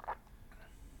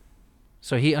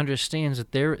 So he understands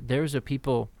that there's a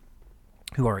people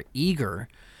who are eager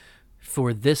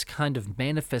for this kind of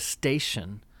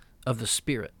manifestation of the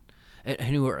Spirit, and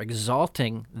who are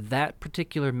exalting that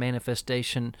particular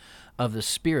manifestation of the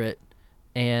Spirit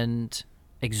and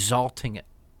exalting it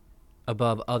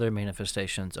above other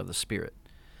manifestations of the Spirit.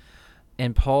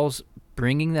 And Paul's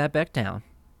bringing that back down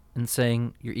and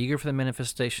saying, you're eager for the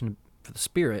manifestation for the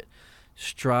Spirit,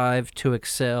 strive to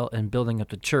excel in building up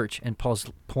the church. And Paul's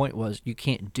point was, you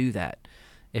can't do that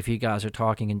if you guys are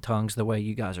talking in tongues the way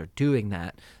you guys are doing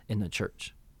that in the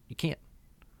church. You can't.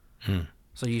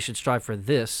 So you should strive for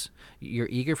this. You're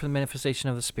eager for the manifestation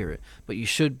of the Spirit, but you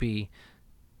should be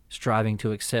striving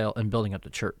to excel in building up the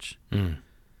church.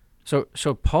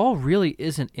 So Paul really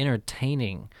isn't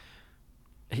entertaining.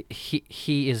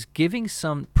 He is giving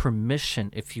some permission,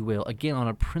 if you will, again on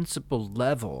a principle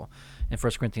level in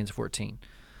 1 Corinthians 14.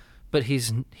 But he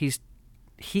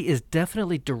is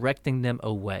definitely directing them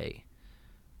away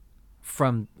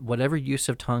from whatever use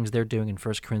of tongues they're doing in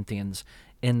 1 Corinthians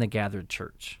in the gathered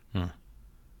church.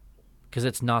 Because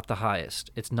it's not the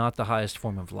highest. It's not the highest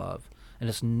form of love. And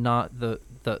it's not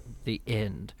the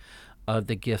end of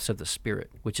the gifts of the Spirit,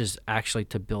 which is actually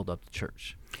to build up the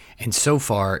church. And so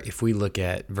far, if we look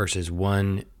at verses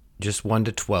 1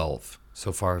 to 12,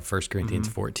 so far of 1 Corinthians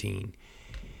 14,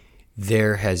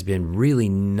 there has been really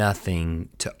nothing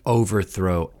to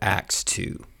overthrow Acts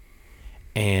 2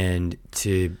 and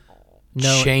to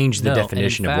change the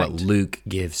definition of what Luke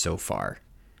gives so far.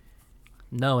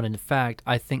 No, and in fact,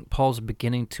 I think Paul's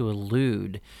beginning to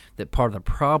allude that part of the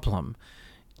problem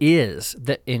is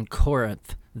that in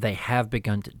Corinth, they have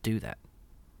begun to do that.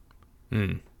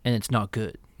 And it's not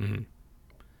good.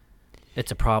 It's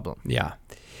a problem. Yeah.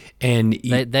 And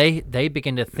they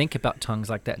begin to think about tongues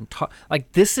like that and talk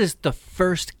like this is the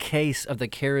first case of the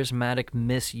charismatic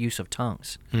misuse of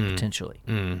tongues, potentially.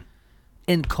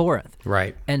 In Corinth.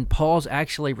 Right. And Paul's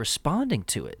actually responding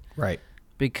to it. Right.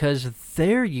 Because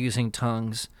they're using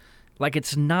tongues like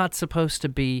it's not supposed to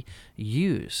be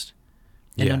used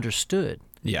and understood.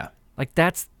 Yeah. Like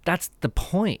that's the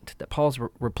point that Paul's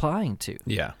replying to.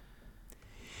 Yeah.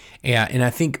 Yeah, and I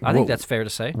think that's fair to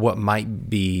say. What might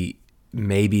be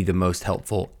maybe the most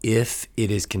helpful, if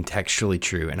it is contextually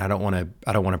true, and I don't want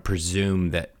to presume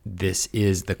that this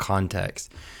is the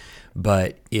context,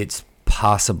 but it's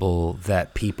possible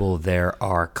that people there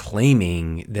are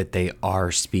claiming that they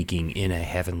are speaking in a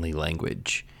heavenly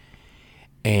language,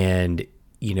 and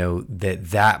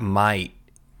that might,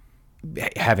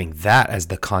 having that as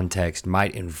the context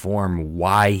might inform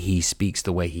why he speaks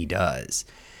the way he does.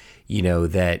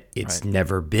 That it's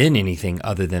never been anything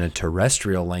other than a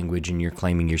terrestrial language, and you're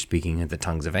claiming you're speaking in the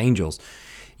tongues of angels,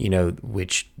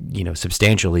 which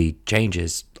substantially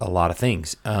changes a lot of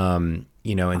things.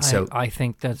 I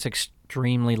think that's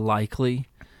extremely likely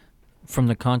from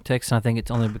the context, and I think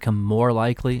it's only become more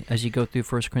likely as you go through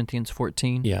 1 Corinthians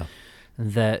 14. Yeah.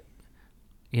 That,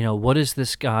 what is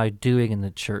this guy doing in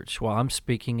the church? Well, I'm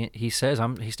speaking. He says,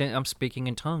 I'm speaking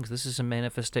in tongues. This is a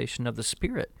manifestation of the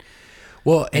Spirit.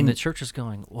 Well, and the church is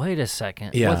going, wait a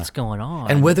second, what's going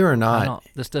on? And whether or not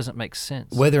this doesn't make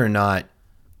sense. Whether or not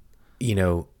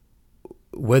there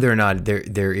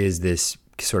is this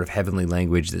sort of heavenly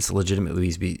language that's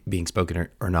legitimately being spoken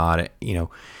or not,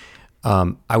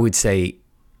 I would say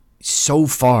so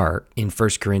far in 1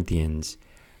 Corinthians,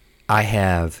 I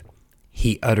have,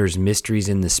 he utters mysteries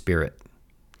in the Spirit.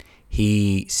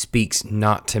 He speaks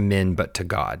not to men but to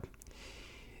God.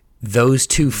 Those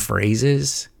two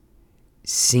phrases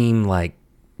seem like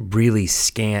really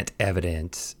scant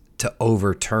evidence to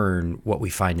overturn what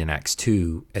we find in Acts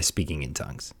 2 as speaking in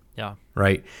tongues. Yeah.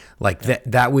 Right? Like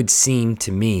that would seem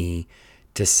to me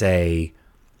to say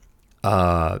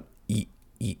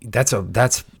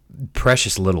that's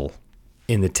precious little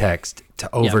in the text to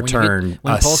when overturn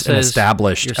Paul says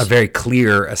a very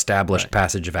clear established Right.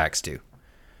 passage of Acts 2.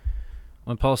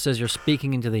 When Paul says you're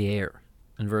speaking into the air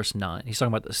in verse 9, he's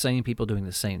talking about the same people doing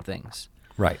the same things.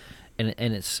 Right. And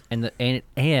in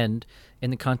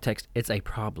the context, it's a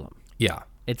problem. Yeah.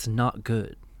 It's not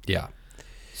good. Yeah.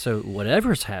 So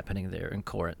whatever's happening there in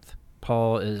Corinth,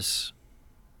 Paul is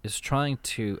trying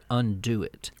to undo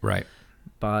it Right.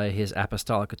 by his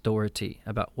apostolic authority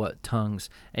about what tongues,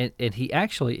 and he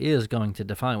actually is going to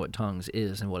define what tongues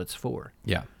is and what it's for.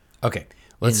 Yeah. Okay.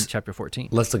 In chapter 14.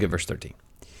 Let's look at verse 13.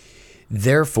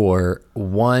 Therefore,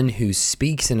 one who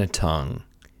speaks in a tongue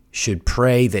should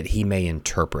pray that he may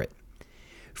interpret.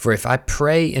 For if I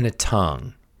pray in a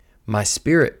tongue, my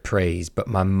spirit prays, but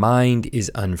my mind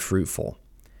is unfruitful.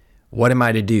 What am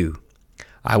I to do?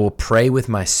 I will pray with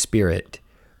my spirit,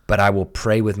 but I will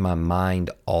pray with my mind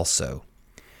also.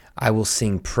 I will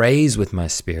sing praise with my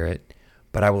spirit,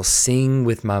 but I will sing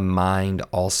with my mind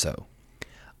also.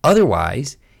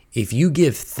 Otherwise, if you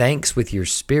give thanks with your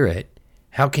spirit,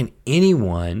 how can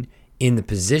anyone in the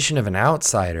position of an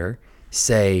outsider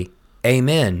say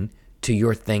amen to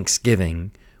your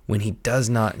thanksgiving when he does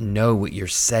not know what you're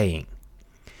saying?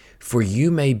 For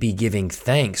you may be giving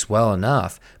thanks well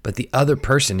enough, but the other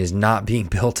person is not being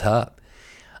built up.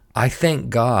 I thank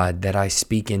God that I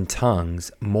speak in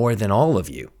tongues more than all of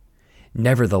you.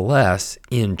 Nevertheless,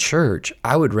 in church,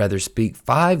 I would rather speak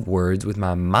 5 words with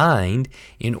my mind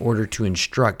in order to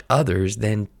instruct others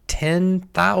than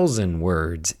 10,000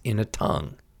 words in a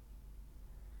tongue.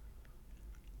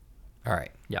 All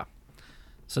right. Yeah.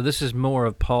 So this is more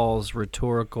of Paul's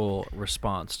rhetorical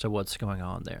response to what's going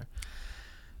on there.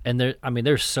 And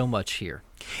there's so much here.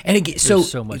 And again,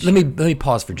 so much let me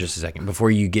pause for just a second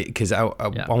before you get, because I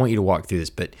want you to walk through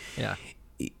this. But yeah,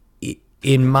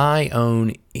 in my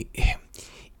own,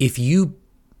 if you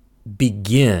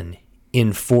begin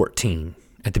in 14,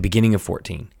 at the beginning of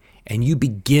 14, and you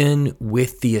begin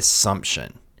with the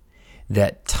assumption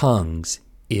that tongues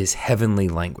is heavenly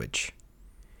language,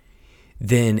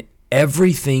 then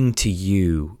everything to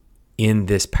you in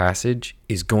this passage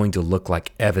is going to look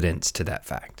like evidence to that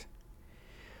fact.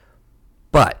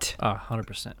 But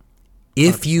 100%.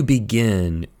 if you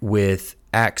begin with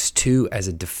Acts 2 as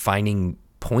a defining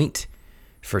point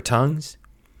for tongues,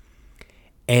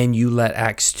 and you let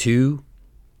Acts 2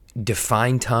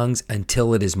 define tongues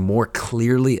until it is more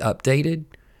clearly updated,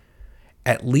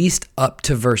 at least up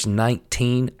to verse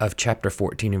 19 of chapter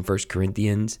 14 in 1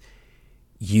 Corinthians,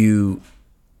 you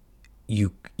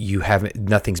haven't,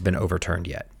 nothing's been overturned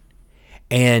yet.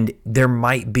 And there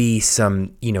might be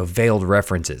some, veiled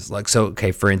references. Like, so,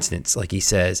 okay, for instance, like he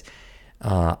says,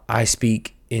 I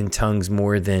speak in tongues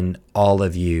more than all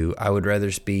of you. I would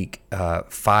rather speak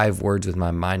 5 words with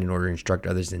my mind in order to instruct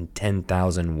others than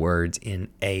 10,000 words in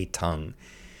a tongue.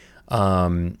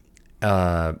 That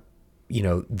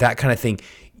kind of thing.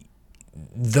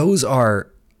 Those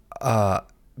are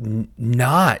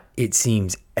not, it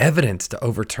seems, evidence to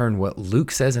overturn what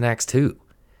Luke says in Acts 2.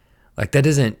 Like, that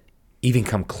doesn't even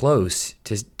come close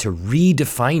to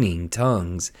redefining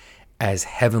tongues as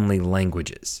heavenly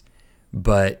languages.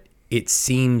 But it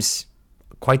seems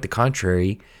quite the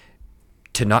contrary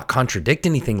to not contradict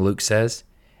anything Luke says,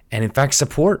 and in fact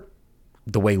support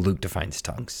the way Luke defines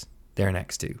tongues there in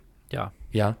Acts 2. Yeah.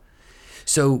 Yeah.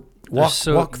 So walk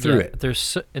through it.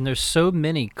 There's so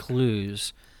many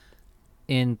clues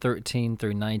in 13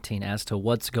 through 19 as to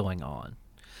what's going on.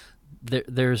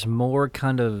 There's more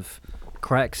kind of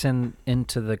cracks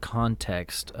into the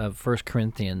context of 1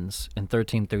 Corinthians in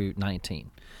 13 through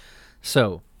 19.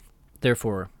 So,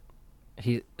 therefore,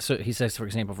 he says, for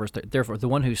example, verse 3, therefore, the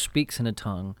one who speaks in a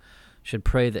tongue should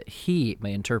pray that he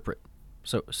may interpret.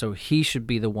 So he should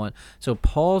be the one. So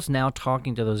Paul's now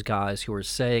talking to those guys who are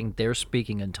saying they're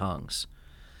speaking in tongues.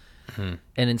 Mm-hmm.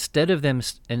 And instead of them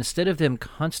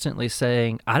constantly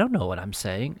saying, I don't know what I'm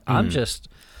saying, I'm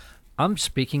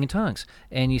speaking in tongues.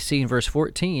 And you see in verse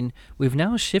 14, we've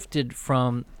now shifted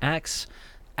from Acts,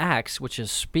 which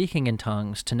is speaking in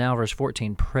tongues, to now verse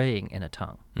 14, praying in a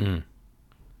tongue. Mm.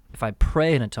 If I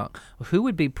pray in a tongue, who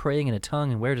would be praying in a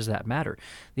tongue, and where does that matter?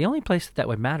 The only place that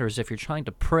would matter is if you're trying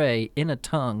to pray in a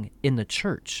tongue in the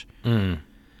church. Mm.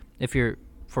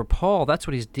 For Paul, that's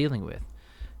what he's dealing with.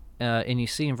 And you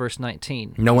see in verse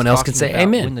 19, no one else can say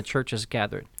amen when the church is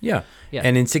gathered. Yeah.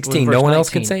 And in 16, no one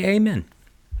else can say amen.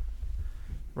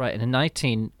 Right. And in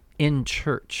 19, in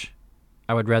church,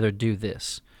 I would rather do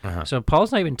this. Uh-huh. So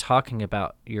Paul's not even talking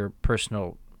about your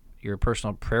personal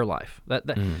prayer life.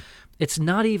 It's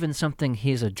not even something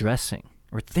he's addressing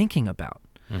or thinking about.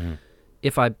 Mm-hmm.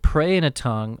 If I pray in a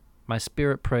tongue, my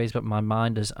spirit prays, but my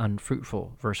mind is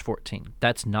unfruitful. Verse 14.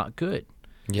 That's not good.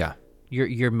 Yeah.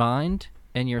 Your mind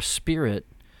and your spirit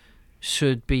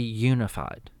should be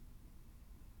unified.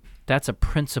 That's a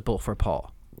principle for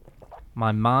Paul.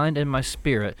 My mind and my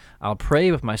spirit, I'll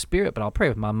pray with my spirit, but I'll pray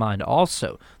with my mind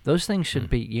also. Those things should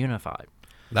be unified.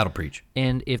 That'll preach.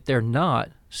 And if they're not,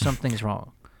 something's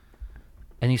wrong.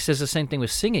 And he says the same thing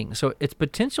with singing. So it's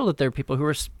potential that there are people who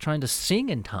are trying to sing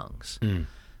in tongues.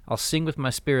 I'll sing with my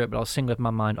spirit, but I'll sing with my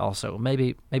mind also.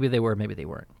 Maybe they were, maybe they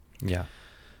weren't. Yeah.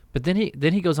 But then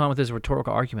he goes on with his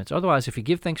rhetorical arguments. Otherwise, if you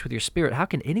give thanks with your spirit, how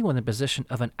can anyone in the position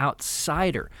of an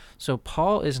outsider? So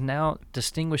Paul is now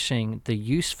distinguishing the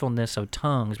usefulness of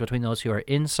tongues between those who are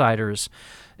insiders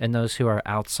and those who are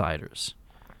outsiders,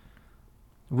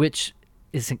 which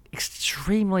is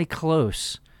extremely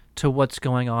close to what's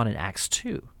going on in Acts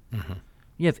 2.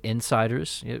 You have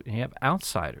insiders, you have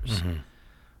outsiders.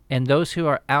 And those who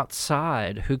are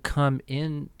outside, who come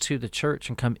into the church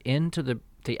and come into the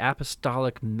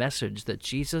apostolic message that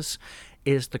Jesus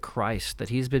is the Christ, that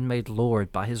he's been made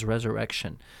Lord by his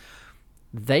resurrection,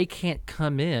 they can't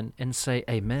come in and say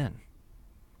amen.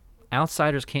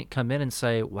 Outsiders can't come in and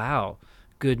say, wow,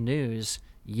 good news,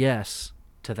 yes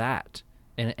to that,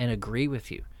 and agree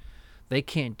with you. They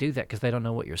can't do that because they don't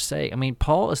know what you're saying. I mean,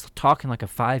 Paul is talking like a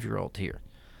 5-year-old here.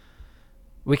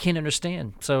 We can't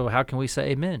understand, so how can we say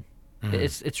amen?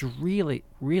 It's really,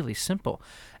 really simple.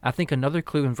 I think another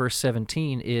clue in verse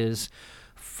 17 is,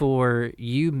 for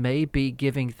you may be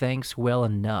giving thanks well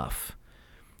enough.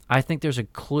 I think there's a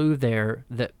clue there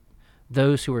that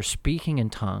those who are speaking in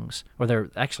tongues, or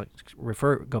they're actually,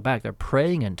 they're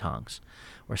praying in tongues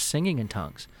or singing in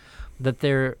tongues, that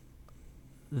their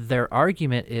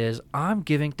argument is, I'm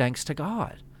giving thanks to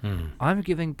God. I'm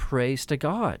giving praise to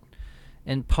God.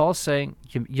 And Paul's saying,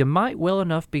 you might well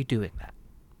enough be doing that.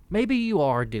 Maybe you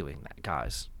are doing that,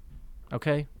 guys.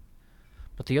 Okay?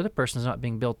 But the other person's not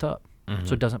being built up,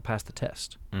 so it doesn't pass the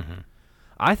test.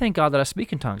 I thank God that I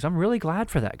speak in tongues. I'm really glad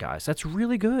for that, guys. That's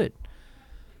really good.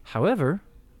 However,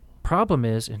 problem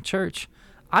is, in church,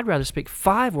 I'd rather speak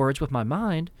 5 words with my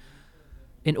mind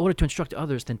in order to instruct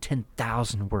others than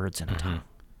 10,000 words in a tongue.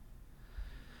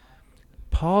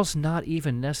 Paul's not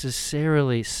even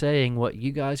necessarily saying what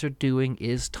you guys are doing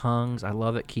is tongues. I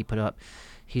love it. Keep it up.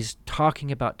 He's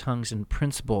talking about tongues in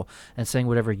principle and saying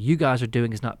whatever you guys are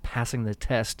doing is not passing the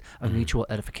test of mutual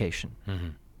edification.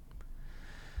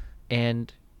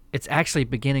 And it's actually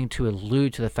beginning to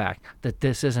allude to the fact that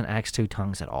this isn't Acts 2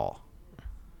 tongues at all.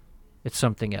 It's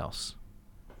something else.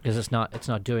 Because it's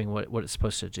not doing what it's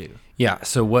supposed to do. Yeah,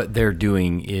 so what they're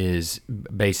doing is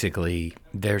basically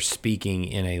they're speaking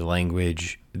in a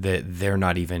language that they're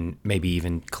not even, maybe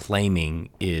even claiming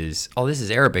is, oh, this is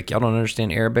Arabic. Y'all don't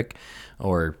understand Arabic?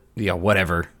 Or,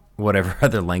 whatever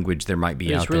other language there might be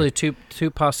There's out there. There's really two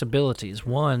possibilities.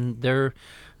 One, they're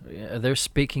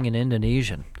speaking in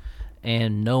Indonesian,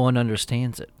 and no one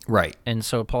understands it. Right. And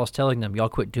so Paul's telling them, y'all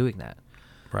quit doing that.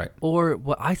 Right. Or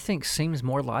what I think seems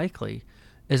more likely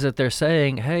is that they're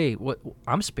saying, hey,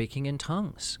 I'm speaking in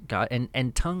tongues, God,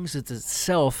 and tongues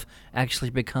itself actually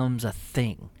becomes a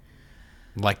thing.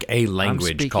 Like a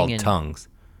language called tongues.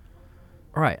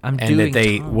 Right, I'm and doing that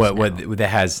they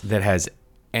tongues that has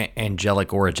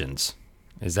angelic origins.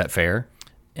 Is that fair?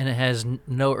 And it has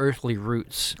no earthly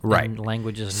roots in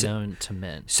languages known to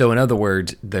men. So in other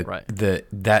words,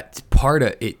 that part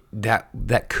of it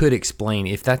that could explain,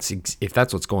 if that's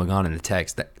what's going on in the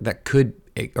text, that could,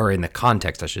 or in the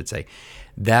context I should say,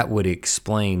 that would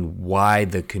explain why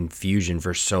the confusion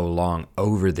for so long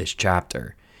over this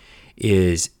chapter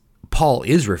is Paul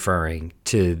is referring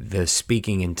to the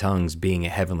speaking in tongues being a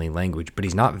heavenly language, but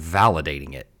he's not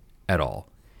validating it at all.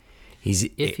 He's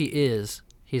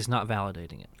not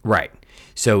validating it. Right.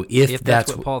 So if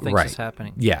that's what Paul thinks is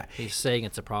happening, he's saying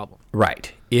it's a problem.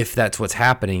 Right. If that's what's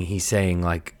happening, he's saying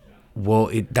like, well,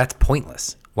 that's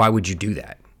pointless. Why would you do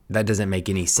that? That doesn't make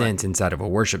any sense inside of a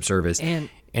worship service, and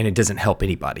it doesn't help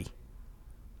anybody.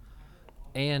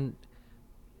 And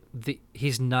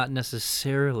he's not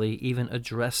necessarily even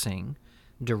addressing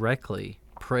directly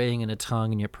praying in a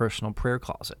tongue in your personal prayer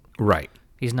closet. Right.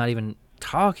 He's not even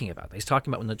talking about that. He's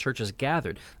talking about when the church is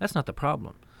gathered. That's not the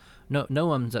problem. No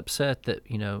one's upset that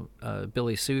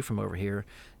Billy Sue from over here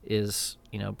is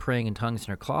praying in tongues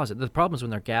in her closet. The problem is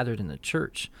when they're gathered in the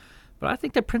church. But I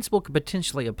think that principle could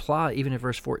potentially apply even in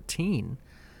verse 14.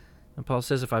 And Paul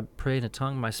says, if I pray in a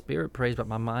tongue, my spirit prays, but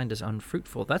my mind is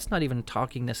unfruitful. That's not even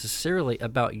talking necessarily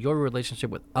about your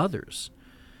relationship with others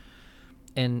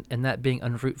and that being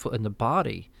unfruitful in the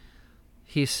body.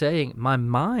 He's saying my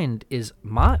mind is,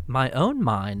 my own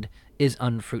mind is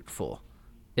unfruitful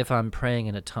if I'm praying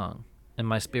in a tongue and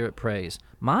my spirit prays.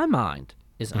 My mind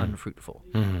is unfruitful.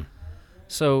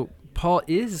 So Paul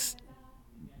is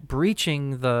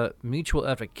breaching the mutual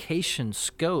edification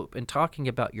scope and talking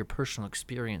about your personal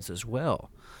experience as well,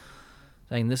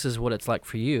 saying this is what it's like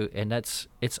for you, and it's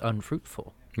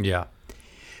unfruitful. Yeah.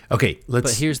 Okay,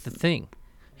 But here's the thing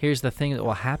that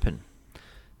will happen.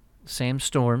 Sam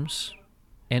Storms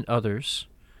and others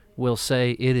will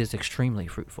say it is extremely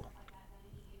fruitful.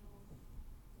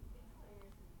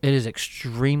 It is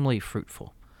extremely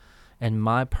fruitful. And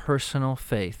my personal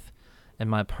faith and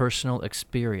my personal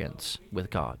experience with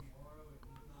God.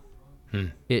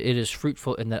 It is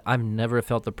fruitful in that I've never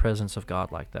felt the presence of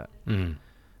God like that.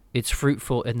 It's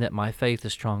fruitful in that my faith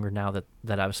is stronger now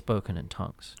that I've spoken in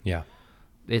tongues. Yeah.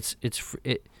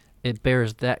 It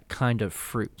bears that kind of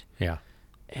fruit. Yeah.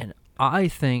 And I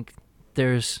think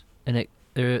therein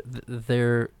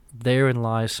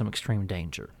lies some extreme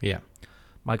danger. Yeah.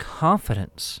 My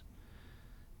confidence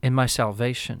in my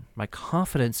salvation, my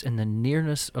confidence in the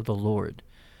nearness of the Lord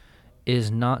is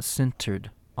not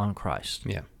centered on Christ.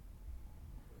 Yeah.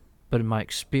 But in my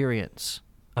experience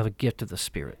of a gift of the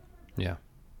Spirit. Yeah.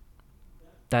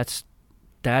 That's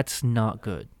not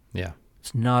good. Yeah.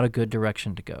 It's not a good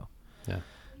direction to go. Yeah.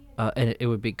 And it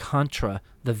would be contra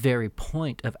the very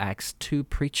point of Acts 2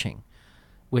 preaching,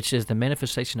 which is the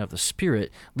manifestation of the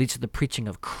Spirit leads to the preaching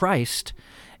of Christ,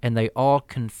 and they all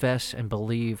confess and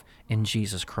believe in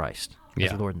Jesus Christ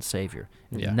as Lord and Savior.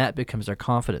 And that becomes their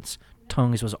confidence.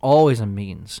 Tongues was always a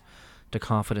means to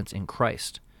confidence in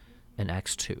Christ in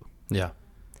Acts 2. Yeah.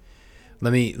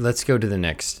 Let's go to the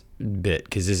next bit,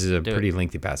 because this is a pretty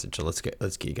lengthy passage. So let's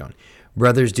keep going.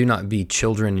 Brothers, do not be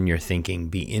children in your thinking,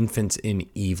 be infants in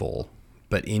evil,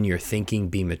 but in your thinking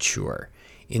be mature.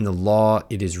 In the law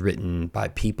it is written, by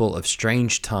people of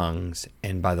strange tongues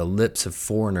and by the lips of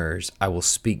foreigners I will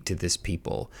speak to this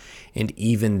people, and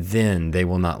even then they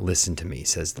will not listen to me,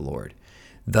 says the Lord.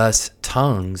 Thus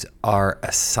tongues are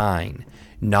a sign,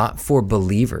 not for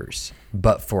believers,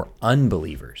 but for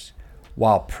unbelievers,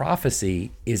 while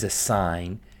prophecy is a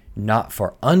sign, not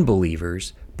for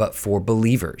unbelievers, but for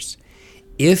believers.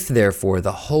 If therefore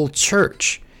the whole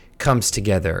church comes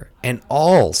together and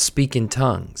all speak in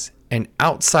tongues, and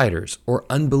outsiders or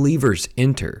unbelievers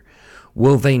enter,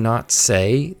 will they not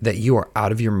say that you are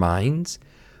out of your minds?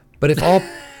 But if all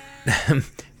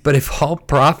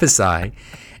prophesy,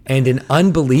 and an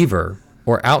unbeliever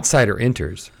or outsider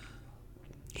enters,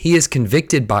 he is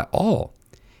convicted by all.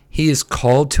 He is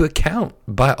called to account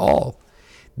by all.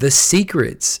 The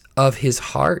secrets of his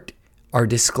heart are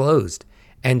disclosed,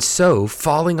 and so,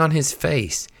 falling on his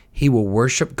face, he will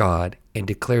worship God and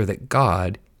declare that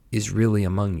God is really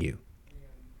among you.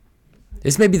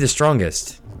 This may be the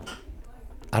strongest.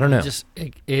 I don't know.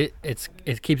 It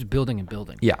keeps building and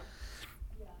building. Yeah.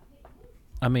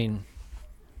 I mean,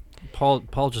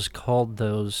 Paul just called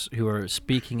those who are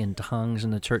speaking in tongues in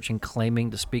the church and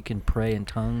claiming to speak and pray in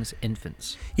tongues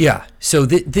infants. Yeah. So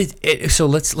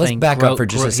let's back up for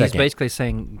just a second. He's basically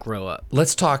saying grow up.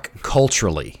 Let's talk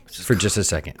culturally for just a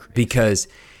second, because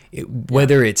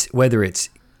whether it's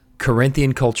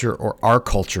Corinthian culture or our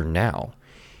culture now,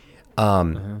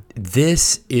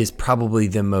 this is probably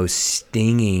the most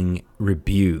stinging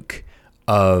rebuke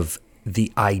of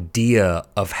the idea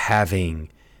of having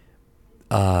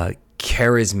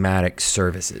charismatic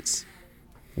services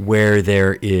where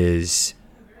there is,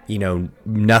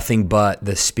 nothing but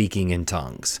the speaking in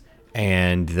tongues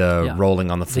and the rolling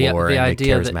on the floor the and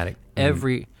idea the charismatic.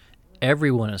 That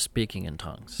everyone is speaking in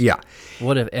tongues. Yeah.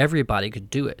 What if everybody could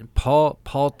do it? And Paul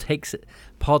takes it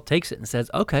and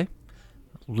says, okay,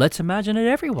 let's imagine that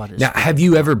everyone is. Now, have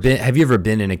you ever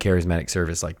been in a charismatic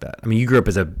service like that? I mean, you grew up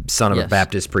as a son of a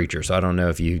Baptist preacher, so I don't know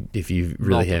if you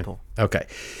really Multiple. have. Okay,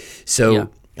 so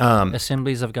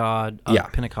Assemblies of God,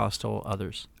 Pentecostal,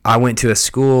 others. I went to a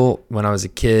school when I was a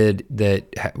kid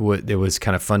that was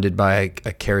kind of funded by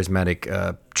a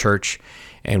charismatic church,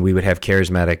 and we would have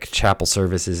charismatic chapel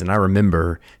services. And I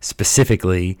remember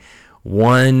specifically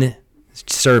one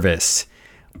service.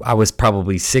 I was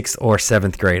probably 6th or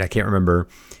 7th grade. I can't remember.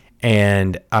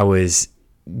 And I was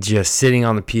just sitting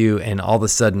on the pew, and all of a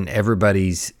sudden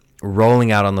everybody's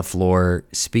rolling out on the floor,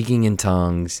 speaking in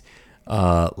tongues,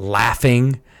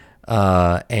 laughing,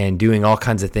 and doing all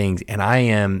kinds of things. And I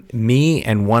am me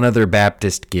and one other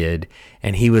Baptist kid,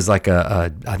 and he was like I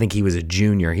think he was a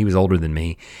junior. He was older than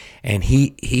me. And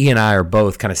he and I are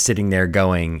both kind of sitting there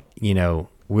going,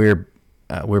 we're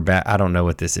back. I don't know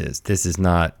what this is. This is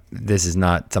not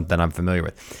something I'm familiar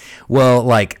with. Well,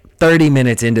 like 30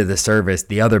 minutes into the service,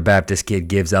 the other Baptist kid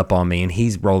gives up on me, and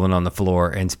he's rolling on the floor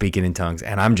and speaking in tongues.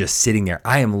 And I'm just sitting there.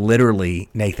 I am literally,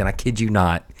 Nathan, I kid you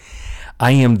not,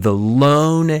 I am the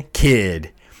lone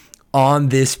kid on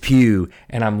this pew,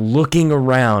 and I'm looking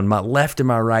around my left and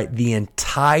my right.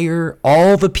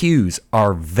 All the pews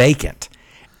are vacant.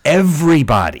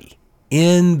 Everybody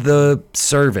in the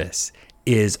service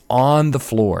is on the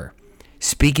floor,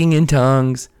 speaking in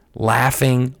tongues,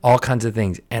 laughing, all kinds of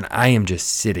things. And I am just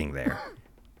sitting there.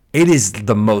 It is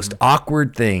the most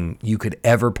awkward thing you could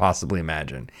ever possibly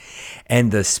imagine.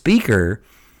 And the speaker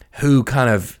who kind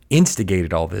of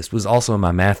instigated all this was also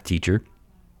my math teacher.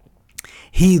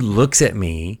 He looks at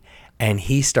me and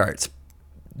he starts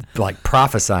like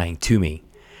prophesying to me.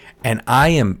 And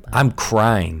I'm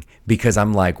crying because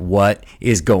I'm like, what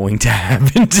is going to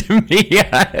happen to me?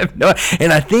 I have no,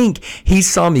 and I think he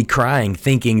saw me crying,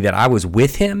 thinking that I was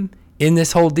with him in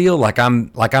this whole deal, like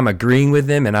I'm agreeing with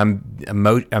him, and I'm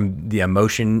the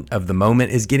emotion of the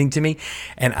moment is getting to me,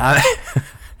 and I'm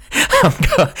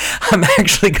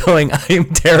actually going, I am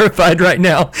terrified right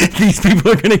now. These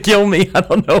people are going to kill me. I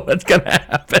don't know what's going to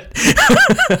happen.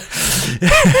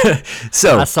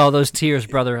 So I saw those tears,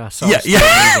 brother. I saw. Yeah.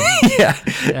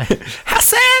 How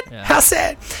sad. Yeah. How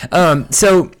sad.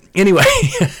 So anyway,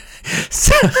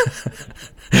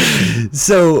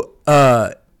 so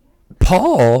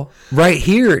Paul, right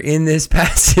here in this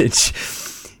passage,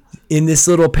 in this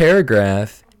little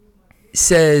paragraph,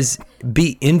 says,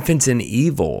 be infants in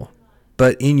evil,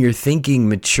 but in your thinking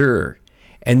mature.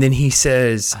 And then he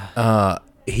says,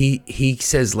 he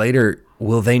says later,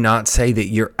 will they not say that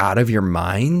you're out of your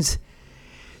minds?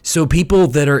 So people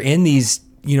that are in these,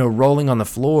 rolling on the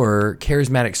floor,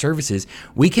 charismatic services,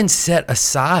 we can set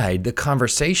aside the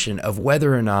conversation of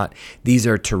whether or not these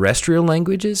are terrestrial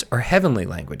languages or heavenly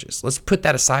languages. Let's put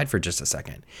that aside for just a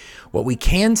second. What we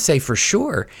can say for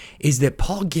sure is that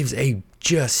Paul gives a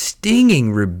just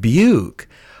stinging rebuke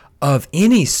of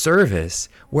any service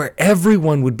where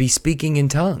everyone would be speaking in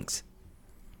tongues.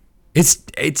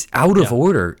 It's out of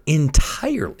order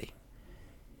entirely.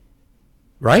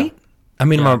 Right? I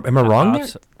mean, am I wrong there?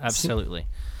 Absolutely.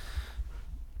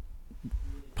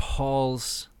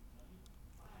 Paul's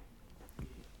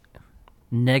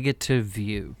negative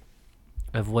view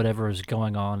of whatever is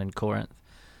going on in Corinth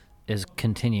is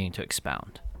continuing to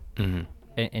expound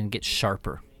and get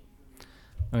sharper.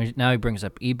 I mean, now he brings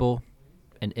up evil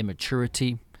and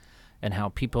immaturity and how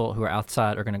people who are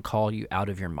outside are going to call you out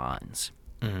of your minds.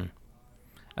 And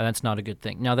that's not a good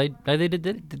thing. Now, they did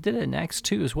it in Acts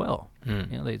 2 as well.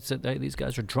 They said these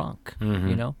guys are drunk,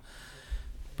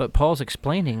 But Paul's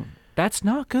explaining that's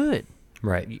not good.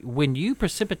 Right. When you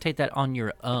precipitate that on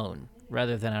your own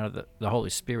rather than out of the Holy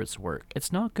Spirit's work,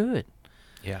 it's not good.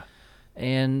 Yeah.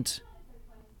 And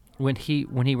when he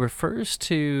refers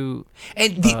to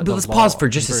but let's pause for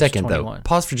just a second 21. Though.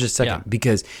 Pause for just a second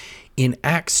because in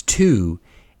Acts 2,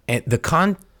 the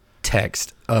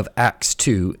context of Acts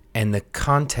 2 and the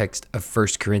context of 1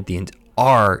 Corinthians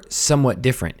are somewhat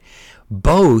different.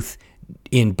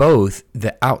 In both,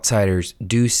 the outsiders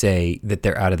do say that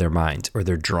they're out of their minds or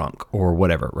they're drunk or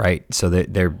whatever, right? So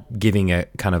they're giving a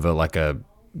kind of a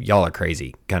y'all are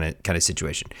crazy kind of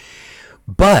situation.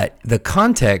 But the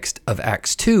context of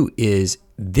Acts 2 is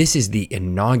this is the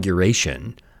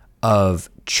inauguration of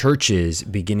churches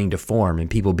beginning to form and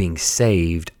people being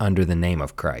saved under the name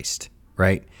of Christ,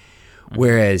 right?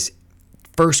 Whereas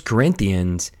 1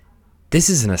 Corinthians, this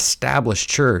is an established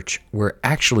church where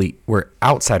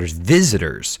outsiders,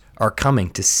 visitors are coming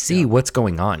to see what's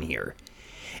going on here.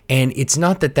 And it's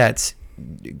not that that's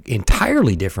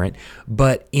entirely different,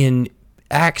 but in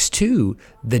Acts 2,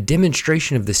 the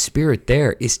demonstration of the Spirit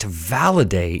there is to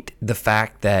validate the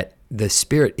fact that the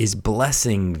Spirit is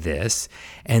blessing this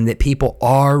and that people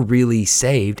are really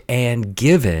saved and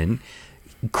given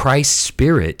Christ's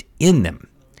Spirit in them.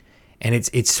 And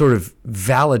it's sort of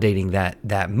validating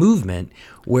that movement,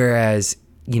 whereas,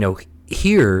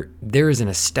 here there is an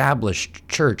established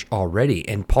church already,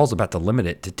 and Paul's about to limit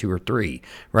it to 2 or 3,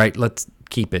 right? Let's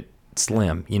keep it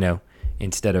slim,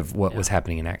 instead of what was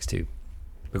happening in Acts 2.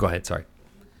 But go ahead, sorry.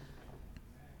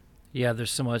 Yeah,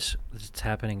 there's so much that's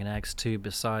happening in Acts 2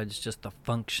 besides just the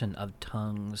function of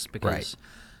tongues, because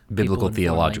biblical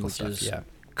theological stuff,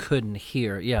 couldn't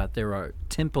hear. Yeah, there are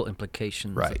temple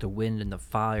implications that the wind and the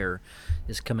fire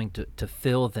is coming to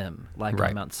fill them, like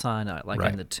on Mount Sinai, like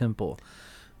in the temple.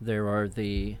 There are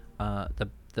the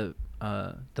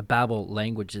Babel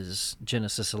languages,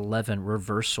 Genesis 11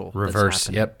 reverse.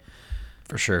 Yep,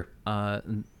 for sure.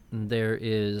 There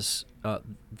is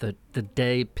the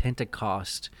day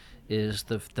Pentecost is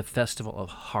the festival of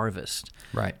harvest.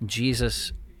 Right.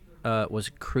 Jesus was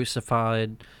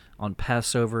crucified on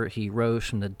Passover. He rose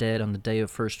from the dead on the day of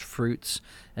first fruits,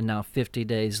 and now 50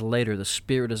 days later, the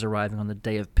Spirit is arriving on the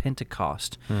day of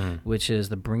Pentecost, which is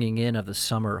the bringing in of the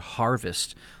summer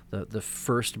harvest. the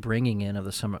first bringing in of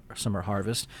the summer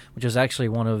harvest, which is actually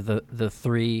one of the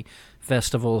three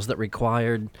festivals that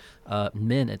required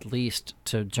men at least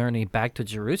to journey back to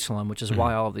Jerusalem, which is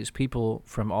why all of these people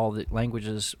from all the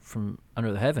languages from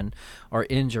under the heaven are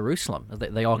in Jerusalem.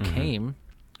 They all came,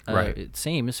 Right. it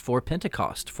seems, for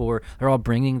Pentecost. They're all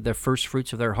bringing the first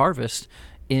fruits of their harvest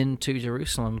into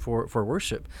Jerusalem for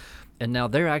worship. And now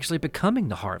they're actually becoming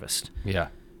the harvest. Yeah.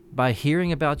 By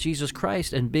hearing about Jesus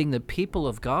Christ and being the people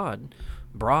of God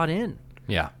brought in.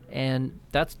 Yeah. And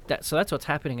that's what's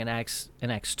happening in Acts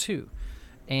 2.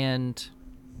 And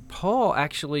Paul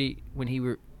actually, when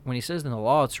he says in the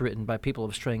law it's written, by people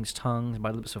of strange tongues,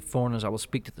 by lips of foreigners I will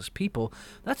speak to this people,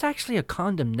 that's actually a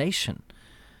condemnation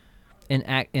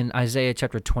in Isaiah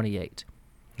chapter 28.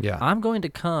 Yeah. I'm going to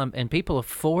come and people of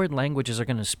foreign languages are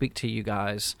going to speak to you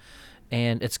guys,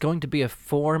 and it's going to be a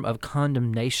form of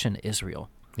condemnation, Israel.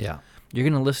 Yeah. You're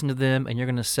going to listen to them, and you're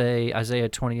going to say, Isaiah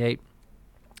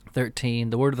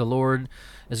 28:13, the word of the Lord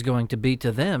is going to be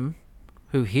to them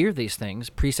who hear these things,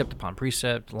 precept upon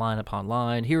precept, line upon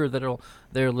line. Here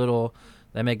they're little,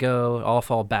 they may go, all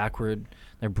fall backward.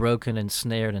 They're broken and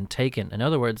snared and taken. In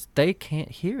other words, they can't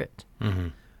hear it. Mm-hmm.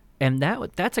 And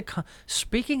that's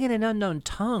speaking in an unknown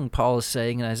tongue, Paul is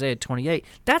saying in Isaiah 28,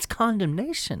 that's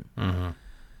condemnation. Mm-hmm.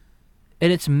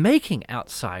 And it's making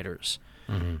outsiders.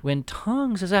 Mm-hmm. When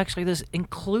tongues is actually this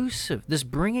inclusive, this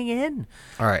bringing in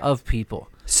All right. of people.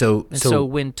 So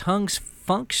when tongues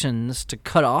functions to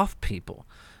cut off people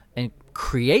and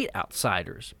create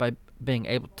outsiders by being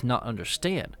able to not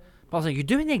understand, Paul's like, you're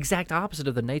doing the exact opposite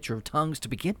of the nature of tongues to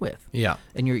begin with. Yeah.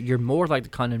 And you're more like the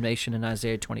condemnation in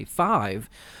Isaiah 25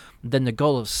 than the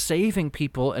goal of saving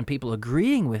people and people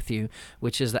agreeing with you,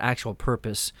 which is the actual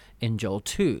purpose in Joel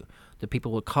 2. The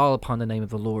people will call upon the name of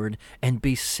the Lord and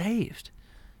be saved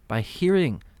by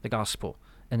hearing the gospel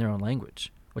in their own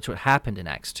language, which what happened in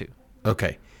Acts 2.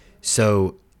 Okay.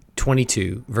 So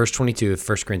verse 22 of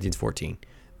 1 Corinthians 14.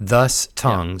 Thus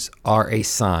tongues are a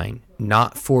sign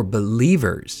not for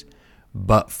believers,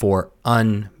 but for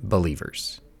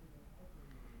unbelievers.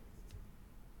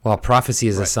 While prophecy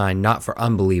is a sign not for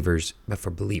unbelievers, but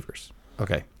for believers.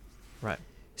 Okay. Right.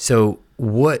 So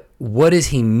what is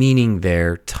he meaning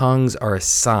there? Tongues are a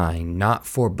sign not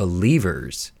for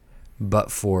believers,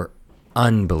 but for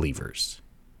unbelievers.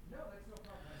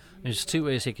 There's two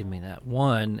ways he can mean that.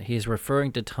 One, he's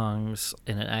referring to tongues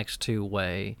in an Acts 2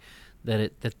 way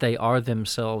that they are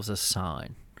themselves a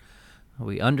sign.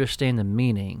 We understand the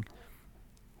meaning.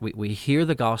 We hear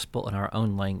the gospel in our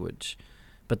own language.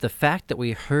 But the fact that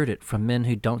we heard it from men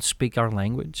who don't speak our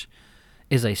language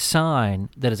is a sign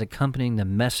that is accompanying the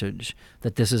message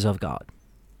that this is of God.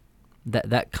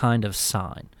 That kind of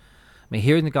sign. I mean,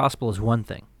 hearing the gospel is one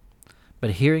thing,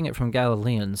 but hearing it from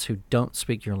Galileans who don't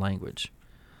speak your language,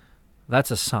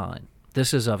 that's a sign.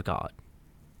 This is of God.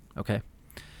 Okay?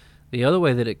 The other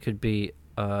way that it could be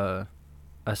a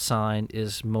sign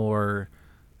is more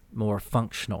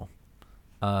functional,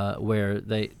 where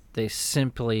they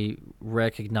simply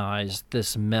recognize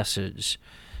this message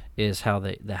is how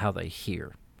they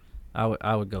hear.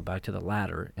 I would go back to the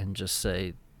latter and just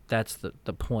say that's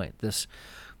the point.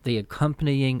 The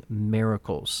accompanying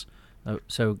miracles.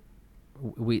 So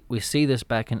we see this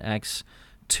back in Acts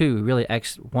 2, really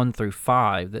Acts 1 through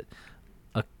 5, that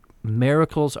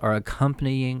miracles are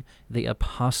accompanying the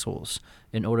apostles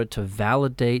in order to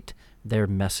validate their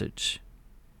message.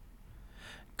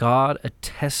 God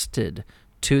attested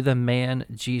to the man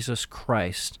Jesus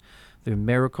Christ through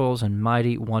miracles and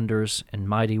mighty wonders and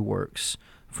mighty works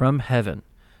from heaven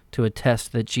to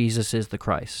attest that Jesus is the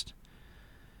Christ.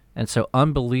 And so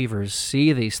unbelievers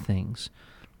see these things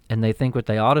and they think what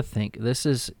they ought to think, this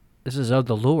is of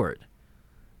the Lord.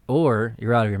 Or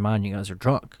you're out of your mind, you guys are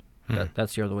drunk.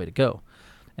 That's the other way to go.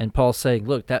 And Paul's saying,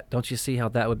 look, don't you see how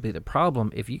that would be the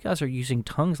problem? If you guys are using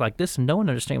tongues like this and no one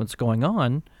understands what's going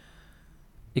on,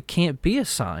 it can't be a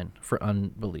sign for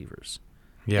unbelievers.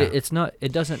 Yeah.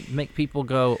 It doesn't make people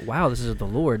go, wow, this is of the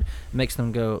Lord. It makes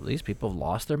them go, these people have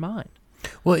lost their mind.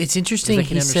 Well, it's interesting.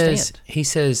 He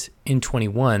says in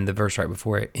 21, the verse right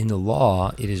before it, in the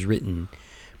law it is written,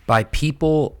 by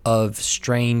people of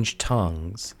strange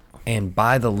tongues and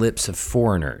by the lips of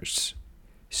foreigners.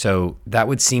 So that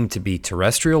would seem to be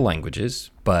terrestrial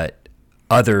languages, but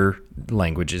other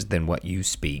languages than what you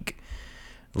speak.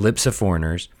 Lips of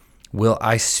foreigners. Will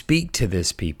I speak to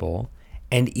this people,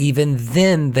 and even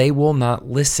then they will not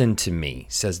listen to me,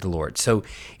 says the Lord. So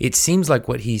it seems like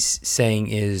what he's saying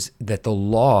is that the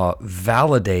law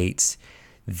validates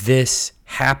this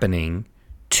happening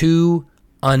to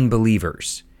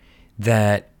unbelievers,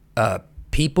 that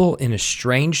people in a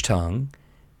strange tongue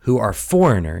who are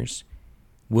foreigners,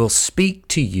 will speak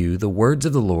to you the words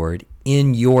of the Lord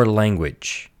in your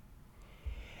language.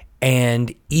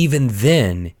 And even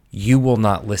then, you will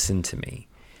not listen to me.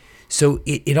 So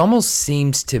it almost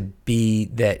seems to be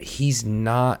that he's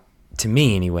not, to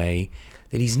me anyway,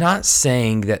 that he's not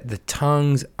saying that the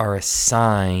tongues are a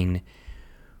sign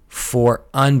for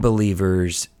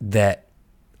unbelievers that,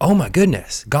 oh my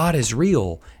goodness, God is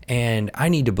real and I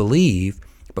need to believe,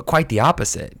 but quite the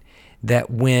opposite. That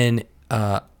when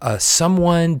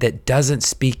someone that doesn't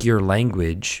speak your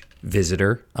language,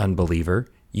 visitor, unbeliever,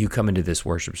 you come into this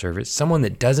worship service, someone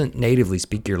that doesn't natively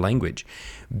speak your language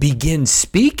begins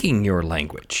speaking your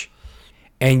language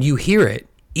and you hear it,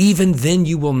 even then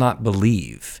you will not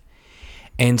believe.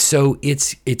 And so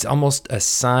it's almost a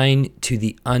sign to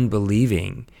the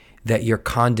unbelieving that your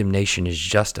condemnation is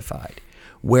justified.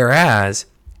 Whereas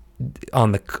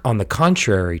on the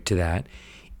contrary to that,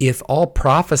 if all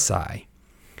prophesy,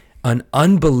 an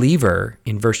unbeliever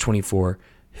in verse 24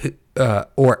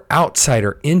 or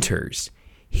outsider enters,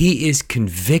 he is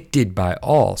convicted by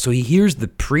all. So he hears the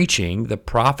preaching, the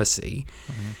prophecy,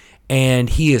 and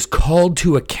he is called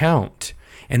to account.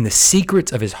 And the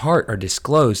secrets of his heart are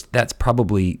disclosed. That's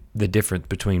probably the difference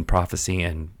between prophecy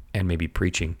and maybe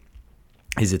preaching,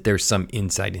 is that there's some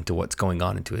insight into what's going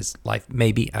on into his life.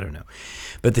 Maybe, I don't know.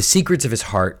 But the secrets of his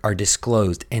heart are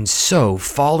disclosed. And so,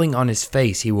 falling on his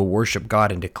face, he will worship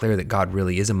God and declare that God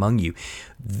really is among you.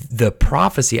 The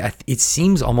prophecy, it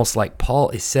seems almost like Paul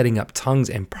is setting up tongues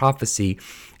and prophecy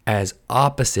as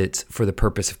opposites for the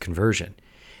purpose of conversion.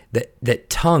 That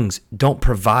tongues don't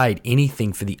provide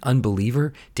anything for the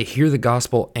unbeliever to hear the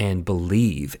gospel and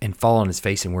believe and fall on his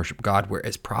face and worship God,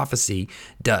 whereas prophecy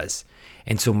does.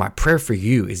 And so my prayer for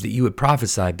you is that you would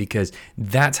prophesy, because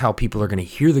that's how people are going to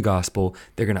hear the gospel.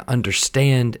 They're going to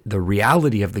understand the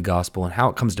reality of the gospel and how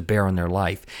it comes to bear on their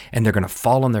life. And they're going to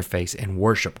fall on their face and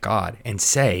worship God and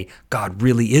say, God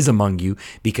really is among you,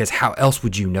 because how else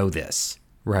would you know this,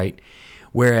 right?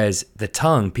 Whereas the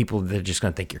tongue, people, they're just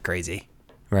going to think you're crazy,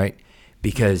 right?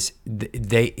 Because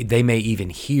they may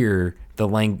even hear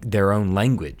their own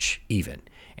language even.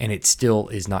 And it still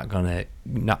is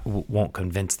won't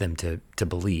convince them to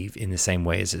believe in the same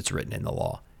way as it's written in the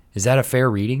law. Is that a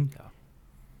fair reading?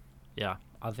 Yeah,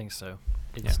 I think so.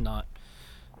 It's not.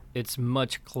 It's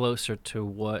much closer to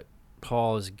what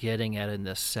Paul is getting at in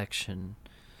this section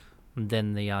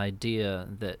than the idea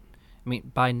that, I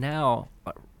mean, by now,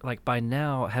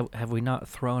 have we not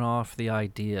thrown off the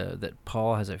idea that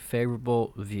Paul has a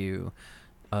favorable view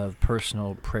of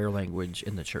personal prayer language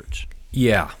in the church?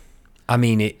 Yeah. I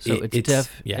mean,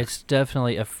 it's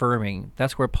definitely affirming.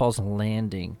 That's where Paul's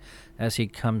landing as he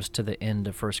comes to the end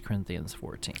of 1 Corinthians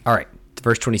 14. All right,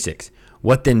 verse 26.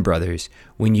 What then, brothers,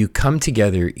 when you come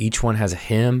together, each one has a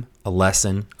hymn, a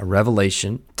lesson, a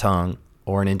revelation, tongue,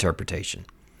 or an interpretation.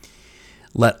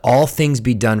 Let all things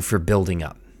be done for building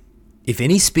up. If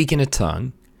any speak in a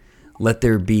tongue, let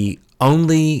there be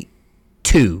only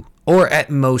 2, or at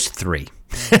most 3.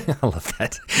 I love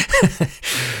that.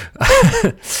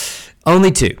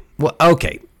 Only 2. Well,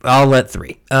 okay, I'll let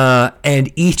 3.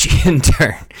 And each in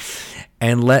turn,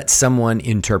 and let someone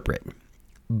interpret.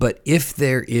 But if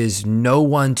there is no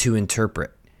one to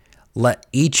interpret, let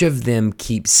each of them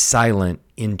keep silent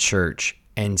in church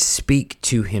and speak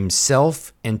to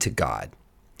himself and to God.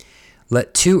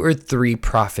 Let 2 or 3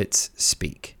 prophets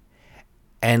speak,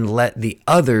 and let the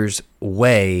others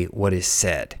weigh what is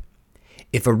said.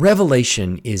 If a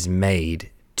revelation is made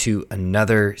to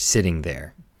another sitting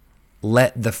there,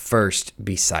 let the first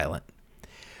be silent.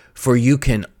 For you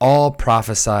can all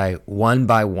prophesy one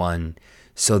by one,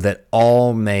 so that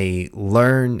all may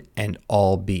learn and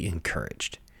all be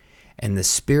encouraged. And the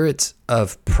spirits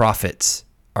of prophets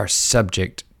are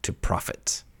subject to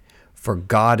prophets. For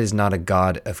God is not a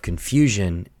God of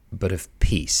confusion, but of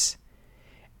peace.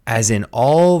 As in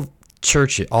all the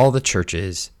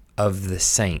churches of the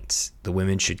saints, the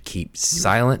women should keep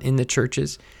silent in the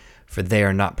churches, for they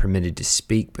are not permitted to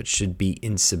speak, but should be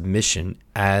in submission,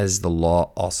 as the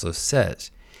law also says.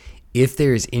 If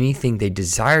there is anything they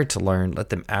desire to learn, let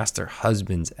them ask their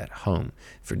husbands at home,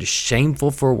 for it is shameful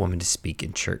for a woman to speak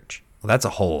in church. Well, that's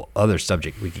a whole other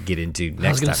subject we could get into next time.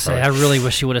 I was going to say, I really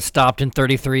wish you would have stopped in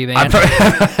 33, man. I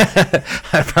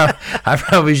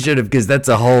probably should have, because that's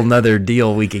a whole nother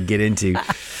deal we could get into.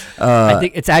 I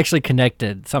think it's actually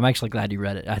connected, so I'm actually glad you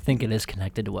read it. I think it is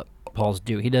connected to what Paul's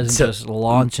do. He doesn't just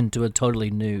launch into a totally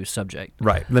new subject.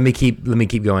 Right. Let me keep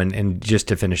going, and just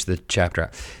to finish the chapter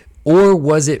out. Or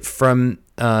was it from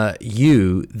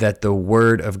you that the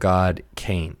word of God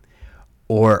came?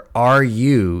 Or are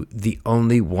you the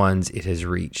only ones it has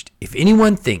reached? If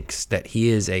anyone thinks that he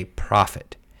is a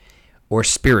prophet or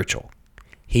spiritual,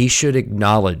 he should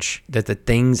acknowledge that the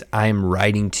things I am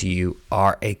writing to you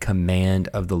are a command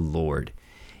of the Lord.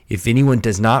 If anyone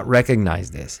does not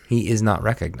recognize this, he is not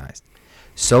recognized.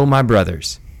 So, my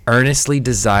brothers, earnestly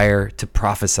desire to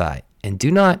prophesy, and do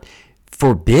not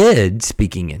forbid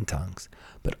speaking in tongues,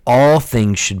 but all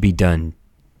things should be done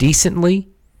decently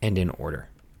and in order.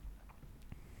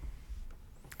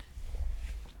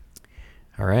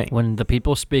 All right. When the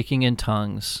people speaking in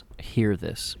tongues hear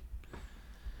this,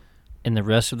 and the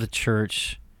rest of the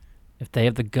church, if they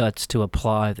have the guts to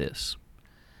apply this,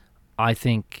 I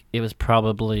think it was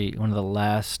probably one of the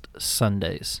last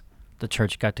Sundays the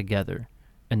church got together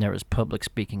and there was public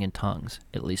speaking in tongues,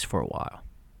 at least for a while.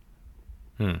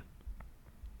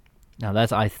 Now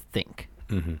that's, I think,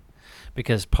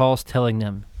 because Paul's telling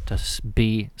them to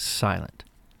be silent.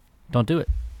 Don't do it.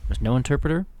 There's no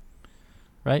interpreter,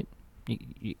 right?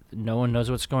 No one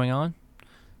knows what's going on.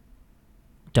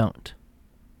 Don't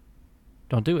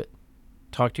do it.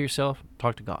 Talk to yourself.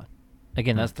 Talk to God.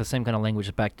 Again, that's the same kind of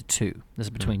language back to 2. This is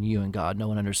between you and God. No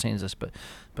one understands this but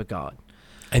God.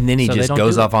 And then he just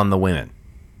goes off on the women.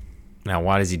 Now,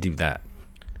 why does he do that?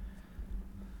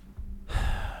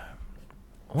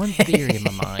 One theory in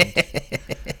my mind.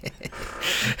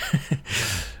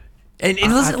 and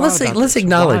let's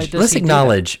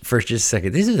acknowledge for just a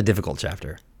second. This is a difficult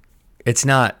chapter. It's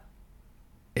not.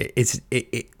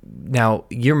 Now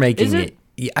you're making it.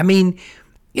 I mean,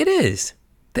 it is.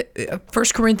 1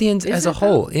 Corinthians as a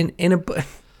whole in a.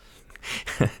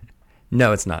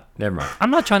 No, it's not. Never mind.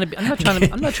 I'm not trying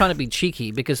to be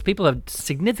cheeky because people have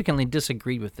significantly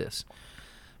disagreed with this.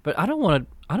 But I don't want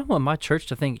my church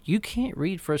to think you can't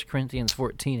read 1 Corinthians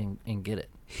 14 and get it.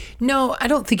 No, I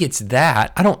don't think it's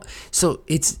that. So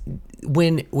it's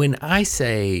when I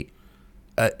say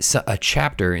a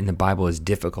chapter in the Bible is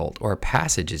difficult or a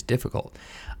passage is difficult,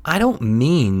 I don't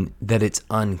mean that it's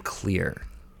unclear.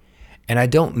 And I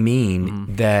don't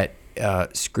mean that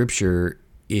Scripture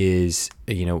is,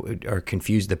 or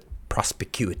confuse the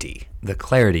perspicuity, the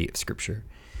clarity of Scripture.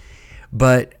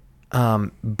 But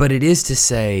it is to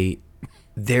say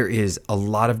there is a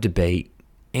lot of debate,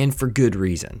 and for good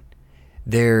reason.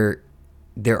 There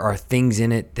are things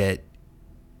in it that,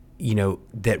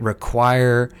 that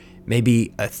require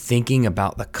maybe a thinking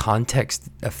about the context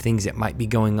of things that might be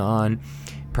going on,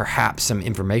 perhaps some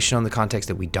information on the context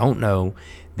that we don't know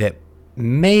that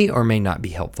may or may not be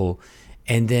helpful,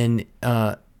 and then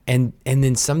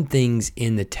some things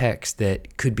in the text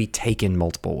that could be taken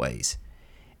multiple ways.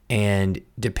 And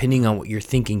depending on what you're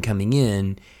thinking coming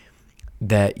in,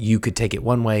 that you could take it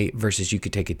one way versus you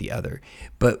could take it the other.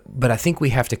 But I think we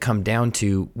have to come down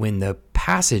to when the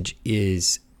passage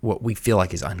is what we feel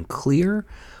like is unclear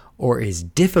or is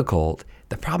difficult,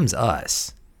 the problem's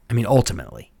us. I mean,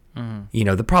 ultimately,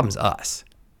 the problem's us.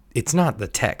 It's not the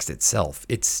text itself.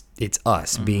 It's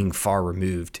us being far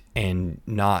removed and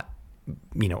not,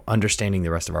 understanding the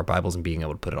rest of our Bibles and being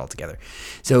able to put it all together.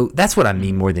 So that's what I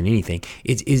mean more than anything.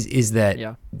 Is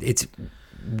that it's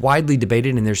widely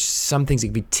debated, and there's some things that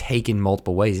can be taken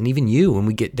multiple ways. And even when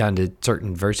we get down to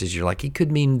certain verses, you're like, he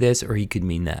could mean this or he could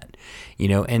mean that,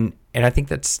 and I think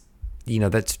that's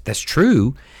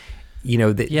true.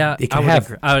 It can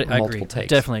have multiple takes.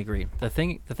 Definitely agree. The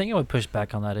thing I would push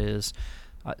back on that is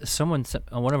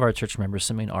one of our church members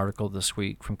sent me an article this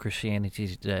week from Christianity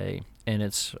Today, and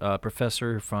it's a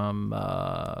professor from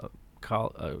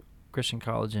Christian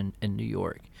college in New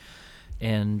York.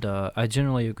 And I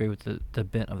generally agree with the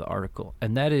bent of the article,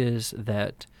 and that is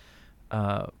that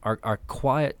our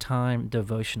quiet time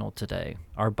devotional today,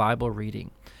 our Bible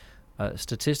reading,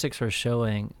 statistics are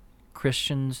showing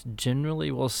Christians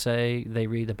generally will say they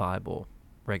read the Bible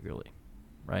regularly,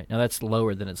 right? Now that's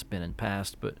lower than it's been in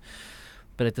past, but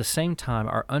at the same time,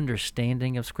 our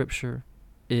understanding of Scripture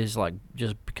is like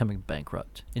just becoming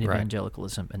bankrupt in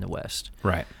evangelicalism in the West.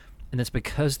 Right. And it's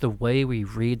because the way we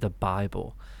read the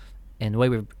Bible and the way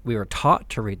we were taught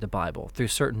to read the Bible through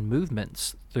certain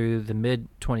movements through the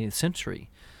mid-20th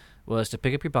century was to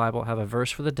pick up your Bible, have a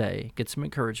verse for the day, get some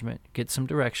encouragement, get some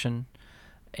direction,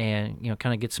 and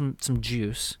kind of get some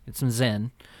juice, get some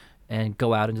zen, and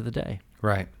go out into the day.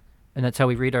 Right. And that's how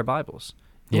we read our Bibles.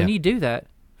 When you do that,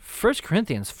 1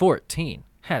 Corinthians 14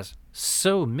 has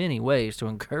so many ways to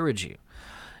encourage you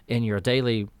in your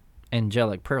daily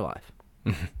angelic prayer life.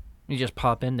 You just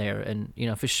pop in there, and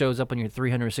if it shows up on your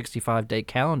 365-day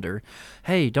calendar,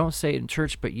 hey, don't say it in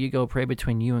church, but you go pray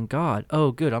between you and God.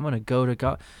 Oh, good, I'm going to go to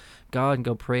God and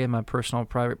go pray in my personal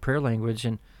private prayer language,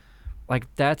 and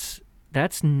that's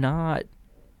not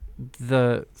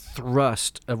the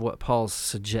thrust of what Paul's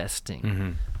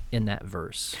suggesting. in that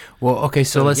verse. Well, okay,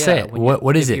 so let's say it.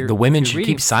 What is it? The women should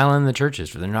keep silent in the churches,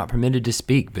 for they're not permitted to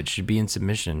speak, but should be in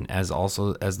submission, as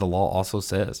the law also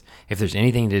says. If there's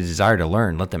anything they desire to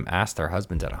learn, let them ask their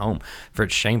husbands at home, for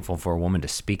it's shameful for a woman to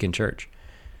speak in church.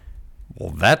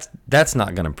 Well, that's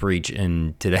not going to preach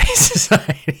in today's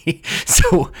society.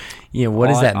 So, what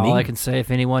does that mean? All I can say, if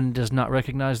anyone does not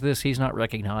recognize this, he's not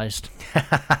recognized.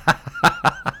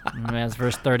 That's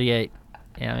verse 38.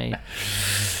 Yeah, I mean,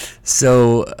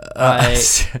 so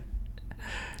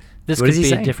this could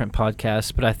be a different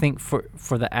podcast, but I think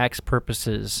for the Acts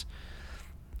purposes,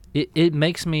 it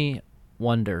makes me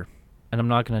wonder, and I'm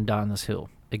not going to die on this hill.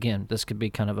 Again, this could be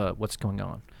kind of a what's going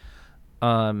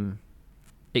on.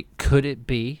 Could it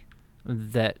be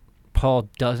that Paul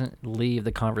doesn't leave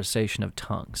the conversation of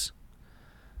tongues,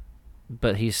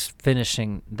 but he's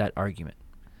finishing that argument?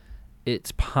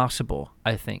 It's possible,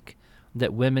 I think,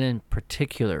 that women in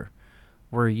particular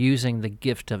were using the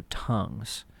gift of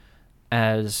tongues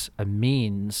as a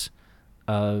means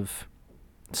of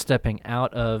stepping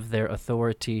out of their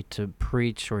authority to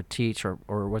preach or teach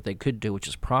or what they could do, which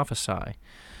is prophesy,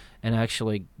 and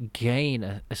actually gain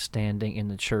a standing in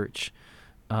the church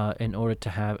in order to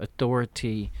have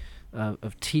authority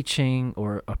of teaching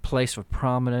or a place of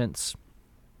prominence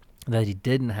that he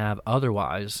didn't have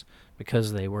otherwise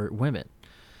because they were women.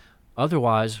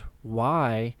 Otherwise,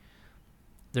 why?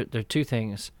 There are two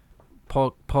things.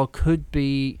 Paul could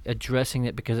be addressing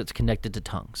it because it's connected to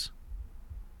tongues.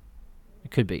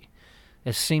 It could be.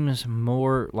 It seems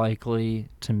more likely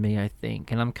to me, I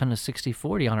think, and I'm kind of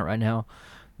 60-40 on it right now,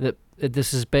 that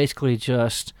this is basically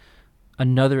just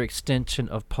another extension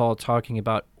of Paul talking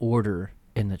about order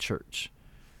in the church,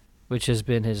 which has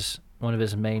been one of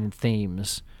his main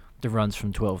themes that runs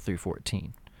from 12 through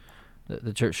 14.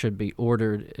 The church should be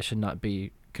ordered. It should not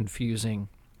be confusing.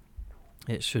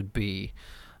 It should be,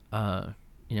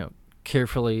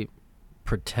 carefully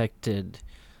protected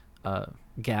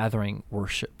gathering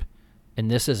worship. And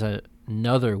this is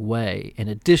another way, in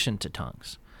addition to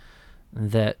tongues,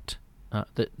 that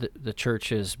the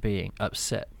church is being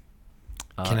upset.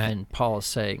 And Paul is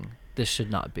saying this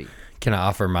should not be. Can I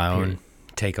offer my own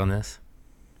take on this?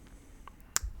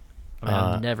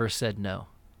 I've never said no.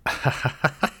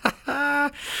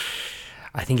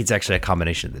 I think it's actually a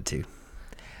combination of the two.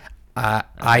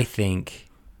 I think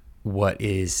what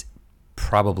is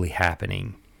probably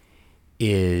happening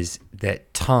is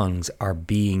that tongues are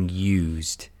being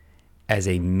used as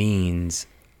a means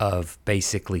of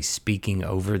basically speaking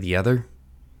over the other.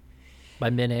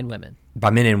 By men and women. By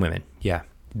men and women, yeah.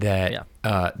 That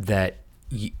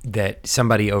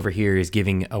somebody over here is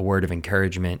giving a word of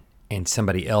encouragement and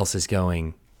somebody else is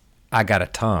going, I got a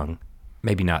tongue.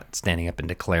 Maybe not standing up and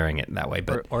declaring it in that way,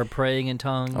 but or praying in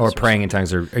tongues, or praying in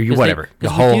tongues, or whatever.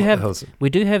 We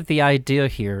do have the idea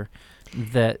here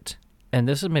that, and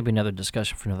this is maybe another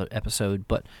discussion for another episode,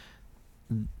 but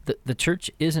the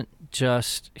church isn't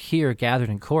just here gathered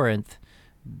in Corinth.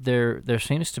 There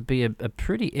seems to be a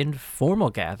pretty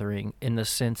informal gathering in the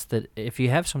sense that if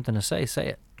you have something to say, say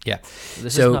it. Yeah.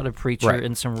 This is not a preacher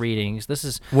in some readings. This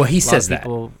is he says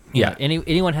people, that.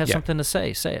 Anyone has something to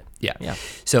say it. Yeah.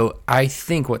 So I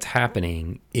think what's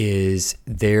happening is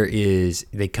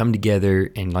they come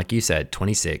together and, like you said,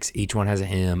 26, each one has a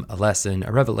hymn, a lesson,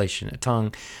 a revelation, a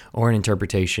tongue, or an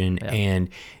interpretation, and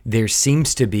there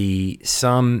seems to be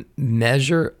some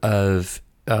measure of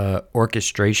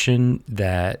orchestration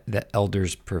that the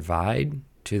elders provide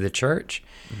to the church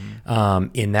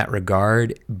in that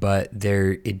regard, but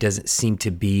it doesn't seem to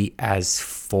be as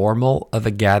formal of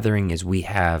a gathering as we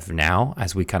have now,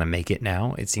 as we kind of make it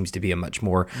now. It seems to be a much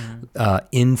more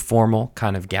informal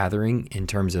kind of gathering in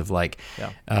terms of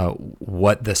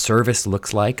what the service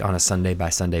looks like on a Sunday by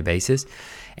Sunday basis.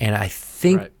 And I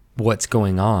think what's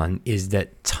going on is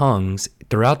that tongues,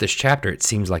 throughout this chapter, it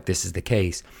seems like this is the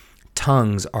case,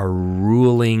 tongues are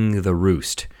ruling the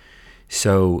roost.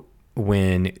 So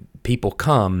when people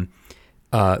come,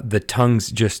 the tongues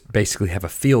just basically have a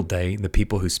field day. The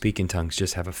people who speak in tongues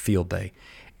just have a field day,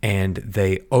 and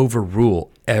they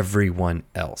overrule everyone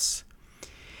else.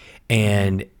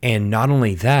 And not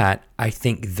only that, I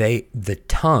think the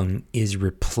tongue is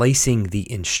replacing the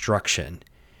instruction,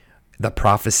 the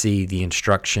prophecy, the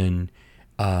instruction.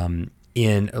 The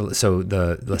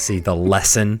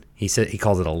lesson. He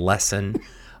calls it a lesson,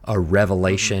 a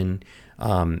revelation.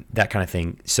 That kind of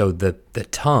thing. So the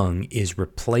tongue is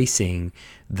replacing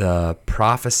the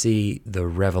prophecy, the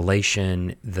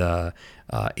revelation, the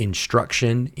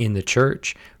instruction in the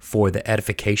church for the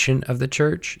edification of the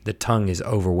church. The tongue is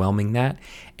overwhelming that,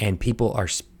 and people are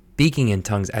speaking speaking in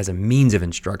tongues as a means of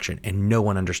instruction, and no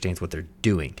one understands what they're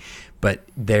doing. But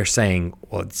they're saying,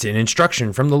 well, it's an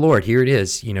instruction from the Lord. Here it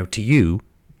is, to you,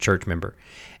 church member.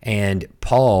 And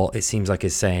Paul, it seems like,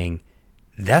 is saying,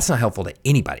 that's not helpful to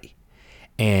anybody.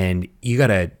 And you got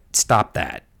to stop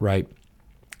that, right?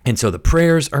 And so the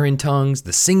prayers are in tongues,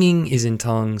 the singing is in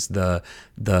tongues, the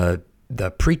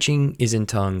preaching is in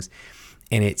tongues.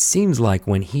 And it seems like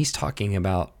when he's talking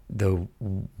about the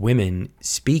women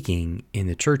speaking in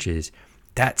the churches,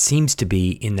 that seems to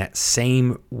be in that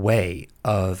same way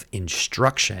of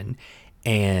instruction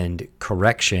and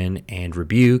correction and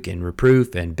rebuke and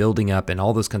reproof and building up and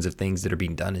all those kinds of things that are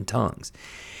being done in tongues.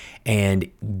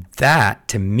 And that,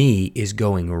 to me, is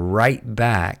going right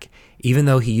back, even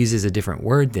though he uses a different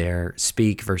word there,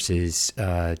 speak versus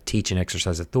teach and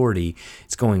exercise authority,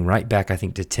 it's going right back, I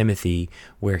think, to Timothy,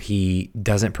 where he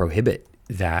doesn't prohibit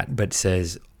that, but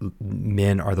says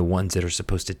men are the ones that are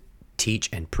supposed to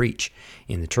teach and preach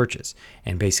in the churches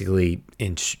and basically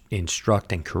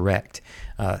instruct and correct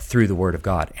through the word of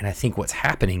God. And I think what's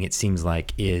happening, it seems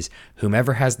like, is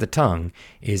whomever has the tongue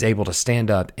is able to stand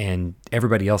up and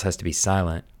everybody else has to be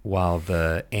silent while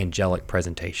the angelic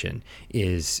presentation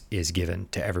is given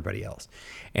to everybody else.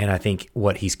 And I think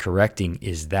what he's correcting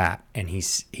is that, and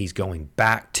he's going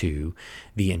back to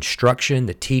the instruction,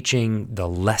 the teaching, the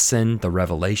lesson, the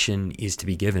revelation is to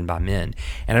be given by men.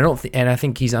 And I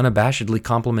think he's unabashedly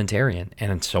complementarian,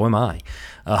 and so am I.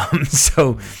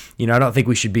 So I don't think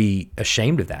we should be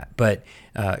ashamed of that, but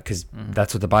because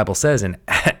that's what the Bible says. And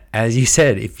as you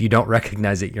said, if you don't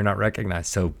recognize it, you're not recognized.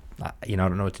 So I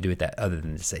don't know what to do with that other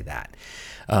than to say that.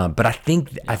 But I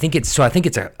think it's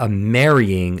a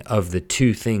marrying of the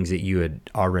two things that you had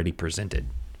already presented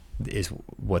is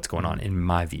what's going on in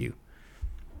my view.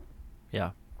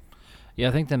 Yeah,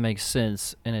 I think that makes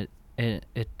sense, and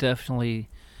it definitely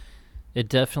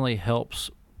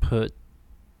helps put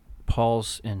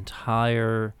Paul's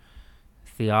entire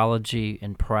theology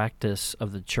and practice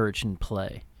of the church in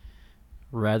play,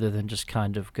 rather than just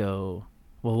kind of go,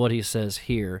 well, what he says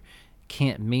here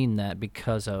can't mean that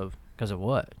because of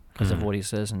what? Because of what he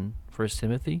says in 1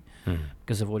 Timothy?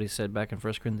 Because of what he said back in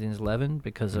 1 Corinthians 11?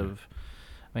 Because of,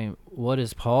 what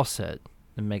has Paul said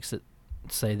that makes it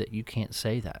say that you can't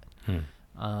say that?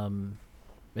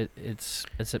 It's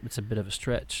a bit of a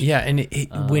stretch. Yeah, and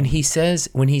when he says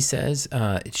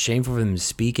it's shameful for them to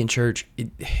speak in church,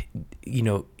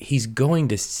 he's going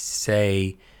to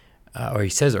say, or he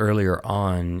says earlier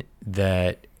on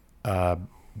that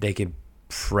they could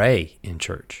pray in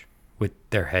church with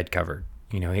their head covered.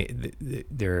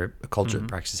 They're a culture that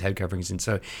practices head coverings, and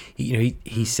so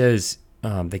he says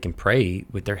they can pray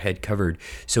with their head covered.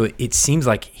 So it seems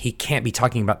like he can't be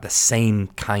talking about the same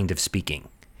kind of speaking,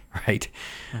 right?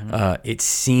 It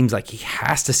seems like he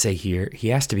has to say here, he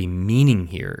has to be meaning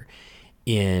here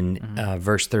in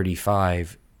verse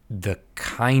 35, the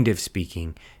kind of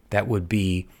speaking that would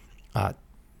be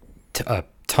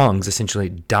tongues, essentially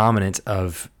dominance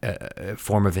of a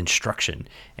form of instruction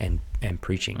and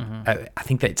preaching. I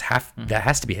think that that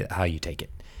has to be how you take it.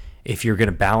 If you're going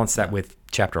to balance that with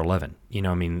chapter 11,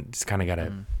 it's kind of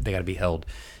they got to be held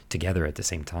together at the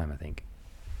same time, I think.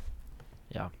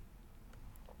 Yeah.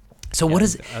 So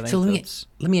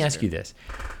let me ask you this.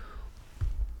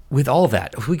 With all of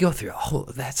that, if we go through,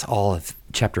 that's all of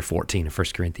chapter 14 of 1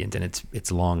 Corinthians, and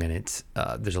it's long and it's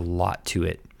there's a lot to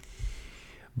it.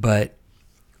 But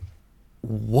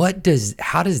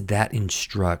how does that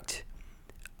instruct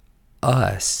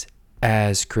us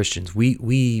as Christians?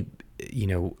 We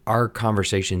our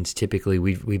conversations typically,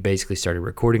 we basically started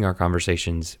recording our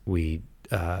conversations. The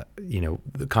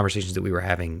conversations that we were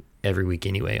having every week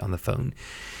anyway on the phone,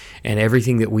 and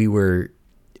everything that we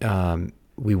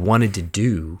wanted to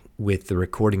do with the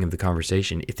recording of the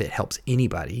conversation, if it helps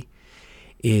anybody,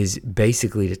 is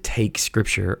basically to take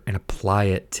scripture and apply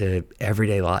it to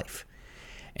everyday life.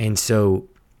 And so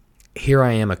here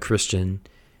I am, a Christian,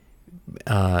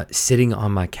 sitting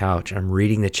on my couch, and I'm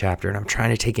reading the chapter, and I'm trying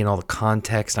to take in all the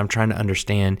context. I'm trying to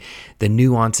understand the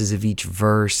nuances of each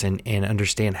verse and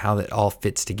understand how that all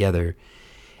fits together.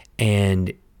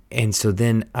 And so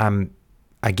then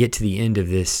I get to the end of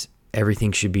this.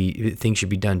 Things should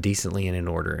be done decently and in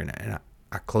order. And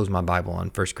I close my Bible on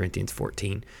 1 Corinthians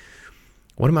 14.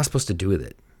 What am I supposed to do with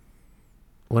it?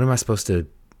 What am I supposed to?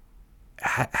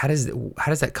 How does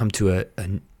that come to a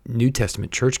New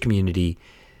Testament church community,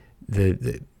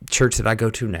 the church that I go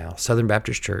to now, Southern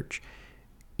Baptist Church?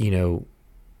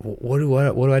 What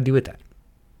do I do with that?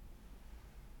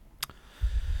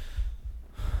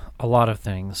 A lot of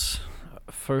things.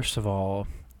 First of all,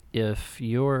 if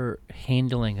your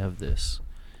handling of this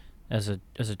as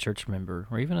a church member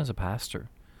or even as a pastor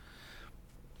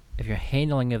if your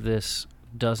handling of this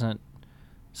doesn't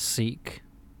seek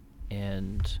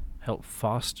and help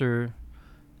foster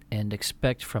and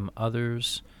expect from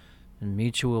others and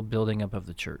mutual building up of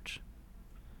the church,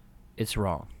 it's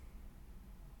wrong.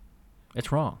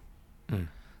 It's wrong.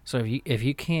 So if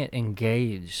you can't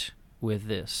engage with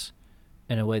this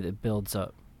in a way that builds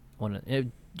up,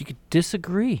 you could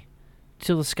disagree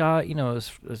till the sky,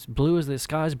 as blue as the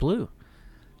sky's blue,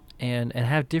 and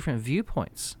have different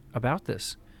viewpoints about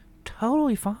this.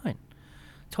 Totally fine.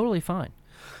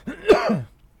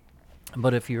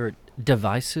 But if you're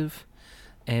divisive,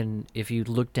 and if you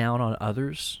look down on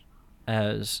others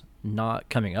as not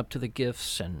coming up to the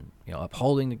gifts and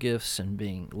upholding the gifts and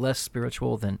being less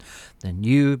spiritual than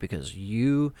you because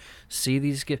you see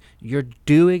these gifts, you're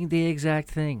doing the exact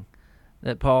thing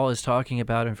that Paul is talking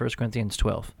about in 1 Corinthians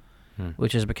 12,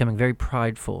 which is becoming very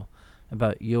prideful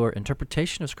about your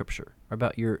interpretation of Scripture, or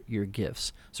about your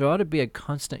gifts. So it ought to be a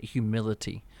constant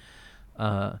humility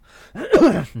and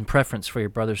preference for your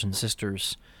brothers and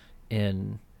sisters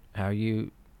in how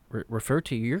you refer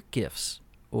to your gifts,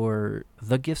 or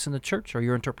the gifts in the church, or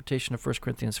your interpretation of 1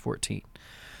 Corinthians 14.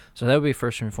 So that would be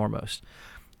first and foremost.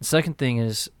 The second thing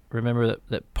is, remember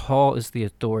that Paul is the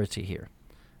authority here.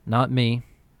 Not me,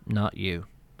 not you,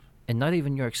 and not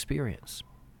even your experience.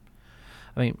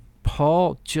 I mean,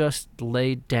 Paul just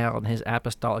laid down his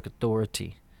apostolic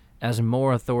authority as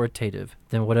more authoritative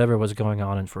than whatever was going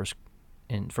on in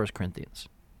First Corinthians.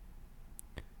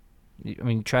 I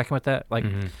mean, tracking with that? Like,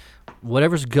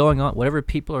 whatever's going on, whatever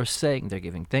people are saying, they're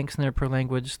giving thanks in their prayer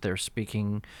language, they're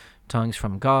speaking tongues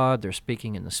from God, they're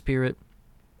speaking in the Spirit.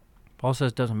 Paul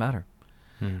says, doesn't matter.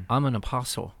 I'm an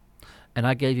apostle, and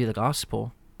I gave you the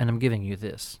gospel, and I'm giving you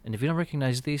this. And if you don't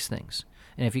recognize these things,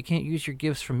 and if you can't use your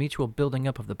gifts for mutual building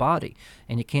up of the body,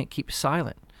 and you can't keep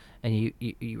silent, and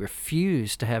you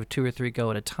refuse to have 2 or 3 go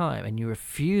at a time, and you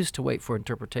refuse to wait for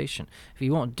interpretation, if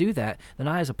you won't do that, then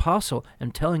I, as apostle,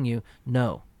 am telling you,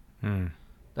 no,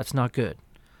 that's not good.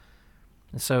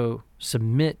 And so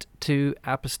submit to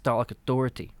apostolic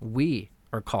authority. We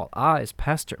are called, I, as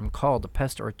pastor, am called to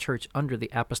pastor a church under the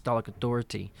apostolic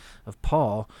authority of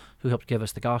Paul, who helped give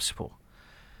us the gospel.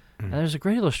 And there's a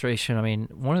great illustration. I mean,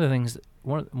 one of the things,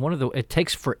 it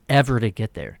takes forever to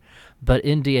get there, but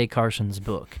in D.A. Carson's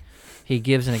book, he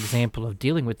gives an example of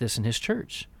dealing with this in his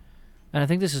church. And I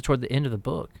think this is toward the end of the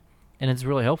book, and it's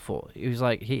really helpful. He was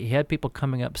like, he had people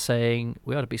coming up saying,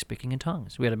 we ought to be speaking in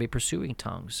tongues. We ought to be pursuing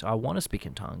tongues. I want to speak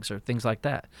in tongues, or things like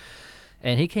that.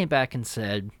 And he came back and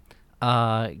said,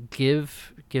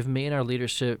 give me and our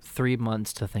leadership 3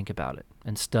 months to think about it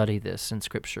and study this in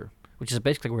Scripture, which is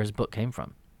basically where his book came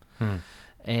from.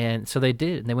 And so they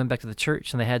did, and they went back to the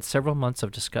church, and they had several months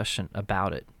of discussion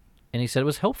about it. And he said it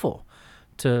was helpful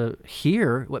to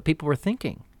hear what people were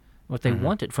thinking, what they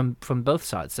wanted from both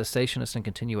sides, cessationists and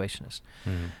continuationists.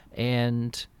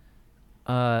 And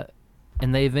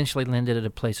they eventually landed at a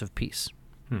place of peace.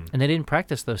 And they didn't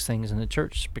practice those things in the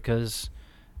church because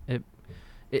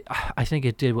I think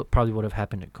it did what probably would have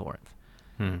happened at Corinth.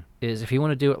 Is if you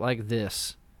want to do it like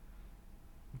this,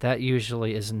 that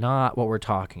usually is not what we're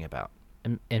talking about.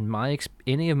 In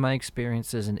any of my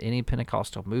experiences in any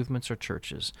Pentecostal movements or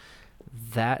churches,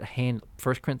 that 1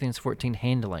 Corinthians 14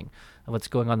 handling of what's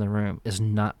going on in the room is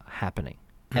not happening,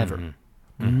 ever.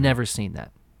 Never seen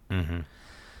that.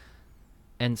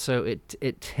 And so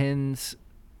it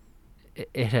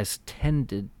has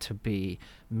tended to be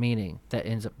meaning that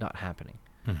ends up not happening.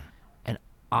 And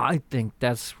I think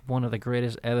that's one of the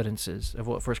greatest evidences of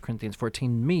what 1 Corinthians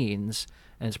 14 means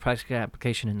and its practical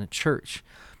application in the church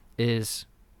is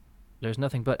there's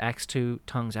nothing but Acts 2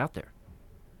 tongues out there.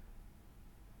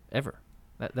 Ever.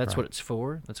 That's right. What it's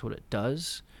for. That's what it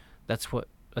does. That's what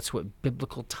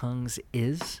biblical tongues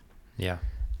is. Yeah.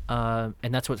 And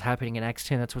that's what's happening in Acts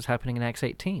 10. That's what's happening in Acts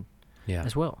 18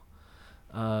 as well.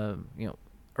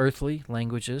 Earthly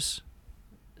languages,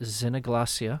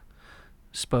 xenoglassia,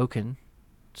 spoken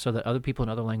so that other people in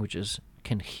other languages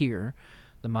can hear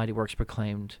the mighty works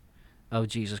proclaimed of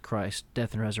Jesus Christ,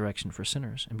 death and resurrection for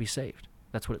sinners, and be saved.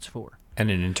 That's what it's for. And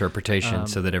an interpretation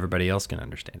so that everybody else can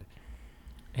understand it.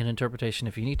 An interpretation,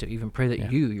 if you need to, even pray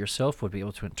that you yourself would be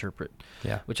able to interpret.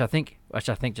 Yeah. Which I think,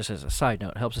 just as a side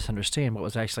note, helps us understand what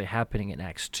was actually happening in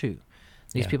Acts 2.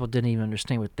 These people didn't even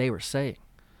understand what they were saying.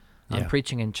 I'm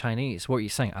preaching in Chinese. What are you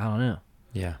saying? I don't know.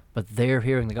 Yeah. But they're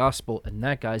hearing the gospel, and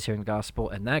that guy's hearing the gospel,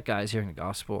 and that guy's hearing the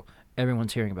gospel.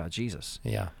 Everyone's hearing about Jesus.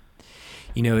 Yeah.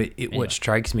 Anyway, what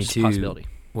strikes me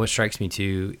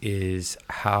too is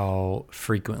how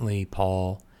frequently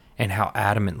Paul and how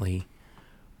adamantly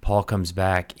Paul comes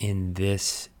back in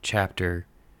this chapter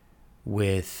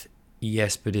with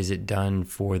Yes, but is it done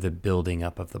for the building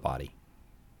up of the body?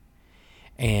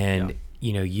 And,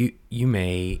 you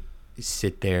may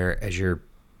sit there as you're,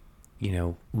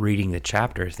 reading the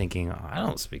chapter thinking, oh, I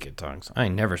don't speak in tongues. I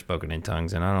ain't never spoken in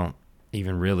tongues, and I'm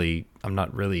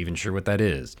not really even sure what that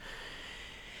is.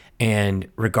 And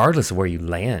regardless of where you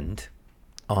land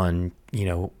on,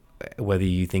 whether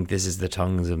you think this is the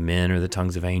tongues of men or the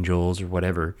tongues of angels or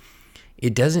whatever,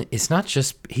 he's not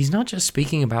just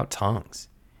speaking about tongues.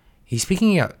 He's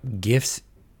speaking about gifts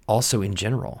also in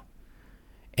general.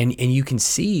 And you can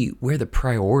see where the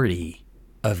priority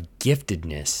of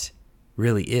giftedness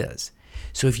really is.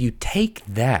 So if you take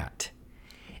that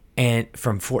and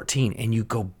from 14 and you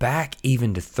go back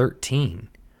even to 13,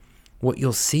 what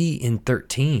you'll see in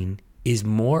 13 is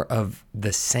more of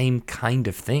the same kind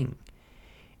of thing.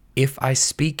 If I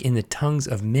speak in the tongues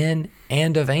of men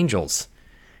and of angels,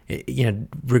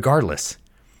 regardless,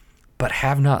 but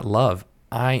have not love,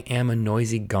 I am a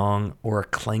noisy gong or a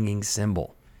clanging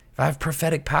cymbal. If I have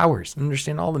prophetic powers,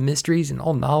 understand all the mysteries and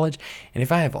all knowledge, and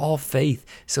if I have all faith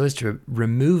so as to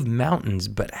remove mountains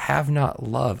but have not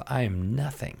love, I am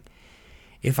nothing.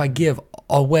 If I give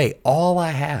away all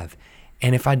I have,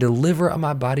 and if I deliver up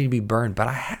my body to be burned, but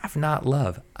I have not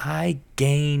love, I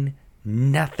gain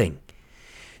nothing.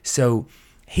 So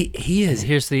he is.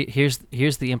 Here's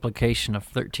the implication of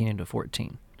 13 into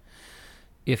 14.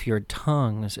 If your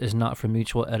tongues is not for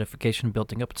mutual edification,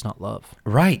 building up, it's not love.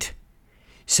 Right.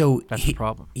 So that's the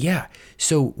problem. Yeah.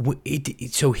 So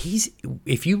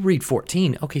if you read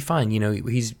 14, okay, fine.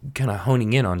 He's kind of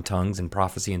honing in on tongues and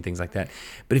prophecy and things like that.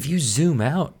 But if you zoom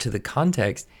out to the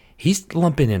context, he's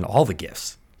lumping in all the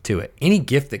gifts to it. Any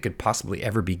gift that could possibly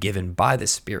ever be given by the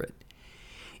Spirit.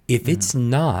 If it's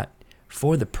not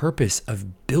for the purpose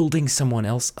of building someone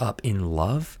else up in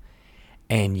love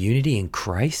and unity in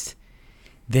Christ,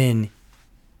 then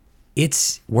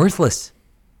it's worthless.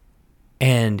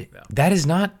 And that is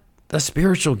not a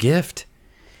spiritual gift.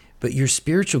 But your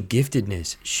spiritual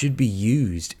giftedness should be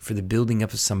used for the building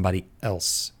up of somebody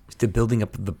else, the building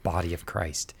up of the body of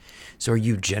Christ. So are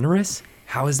you generous?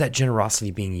 How is that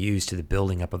generosity being used to the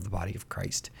building up of the body of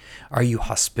Christ? Are you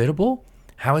hospitable?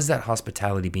 How is that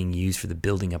hospitality being used for the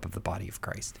building up of the body of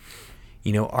Christ?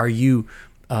 Are you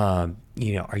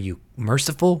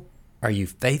merciful? Are you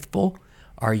faithful?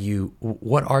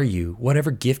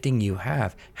 Whatever gifting you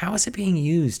have, how is it being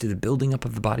used to the building up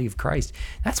of the body of Christ?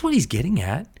 That's what he's getting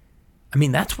at. I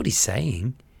mean, that's what he's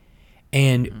saying.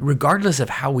 And regardless of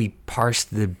how we parse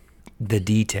the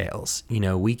details,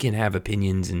 we can have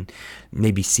opinions and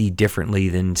maybe see differently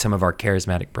than some of our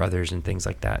charismatic brothers and things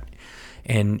like that.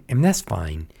 And that's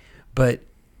fine. But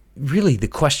really the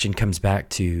question comes back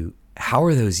to, how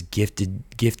are those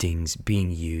giftings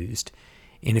being used?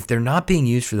 And if they're not being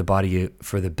used for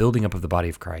the building up of the body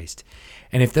of Christ,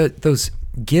 and if those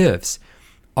gifts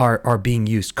are being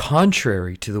used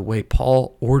contrary to the way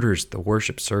Paul orders the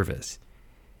worship service,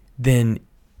 then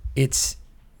it's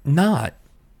not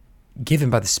given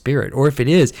by the Spirit. Or if it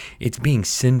is, it's being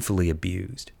sinfully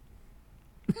abused.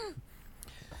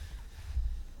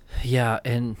 Yeah,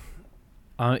 and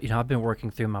I've been working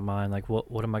through my mind, like,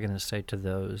 what am I going to say to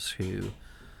those who,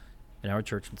 in our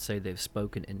church, would say they've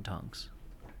spoken in tongues,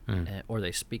 or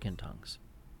they speak in tongues,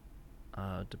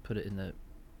 to put it in the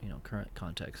current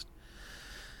context.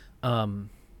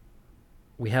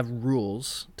 We have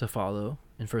rules to follow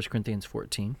in 1 Corinthians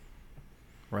 14,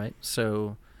 right?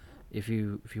 So if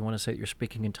you want to say that you're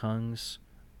speaking in tongues,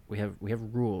 we have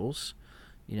rules.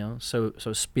 So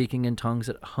speaking in tongues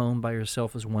at home by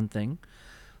yourself is one thing.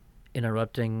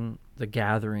 Interrupting the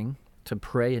gathering to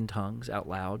pray in tongues out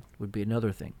loud would be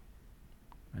another thing.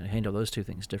 I handle those two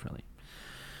things differently.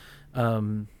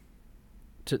 To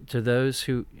those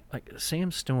who, like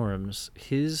Sam Storms,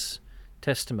 his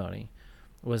testimony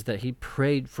was that he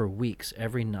prayed for weeks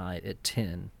every night at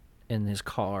 10 in his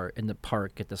car in the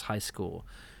park at this high school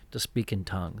to speak in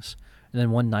tongues. And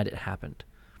then one night it happened.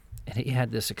 And he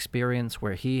had this experience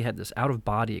where he had this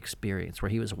out-of-body experience where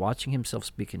he was watching himself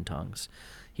speak in tongues.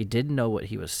 He didn't know what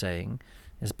he was saying.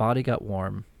 His body got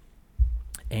warm,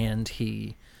 and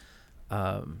he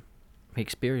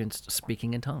experienced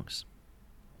speaking in tongues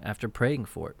after praying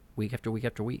for it week after week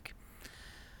after week.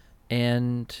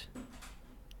 And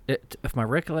if my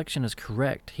recollection is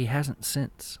correct, he hasn't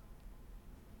since.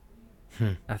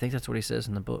 I think that's what he says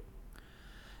in the book.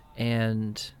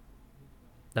 And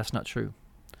that's not true.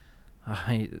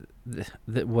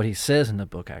 What he says in the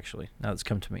book, actually, now it's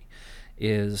come to me,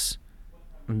 is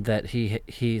that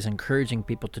he's encouraging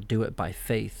people to do it by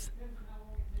faith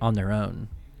on their own,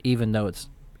 even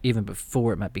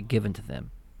before it might be given to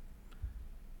them,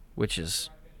 which is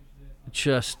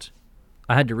just,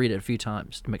 I had to read it a few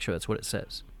times to make sure that's what it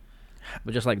says.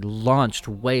 But just like launched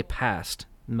way past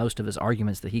most of his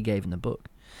arguments that he gave in the book.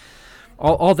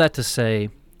 All that to say,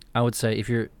 I would say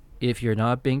if you're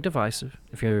not being divisive,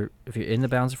 if you're in the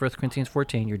bounds of 1 Corinthians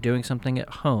 14, you're doing something at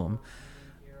home,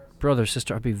 brother,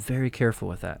 sister, I'd be very careful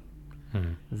with that.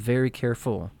 Very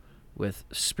careful with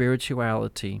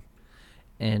spirituality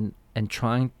and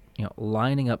trying,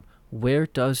 lining up, where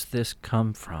does this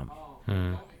come from?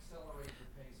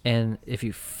 And if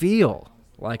you feel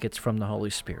like it's from the Holy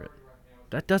Spirit,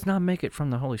 that does not make it from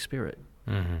the Holy Spirit.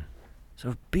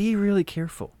 So be really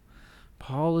careful.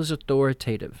 Paul is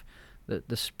authoritative.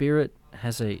 The Spirit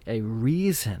has a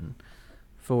reason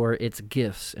for its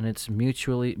gifts, and it's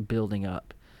mutually building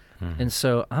up. And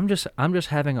so I'm just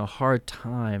having a hard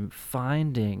time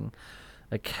finding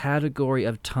a category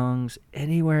of tongues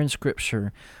anywhere in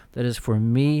Scripture that is for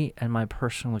me and my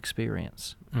personal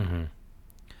experience.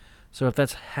 So if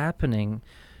that's happening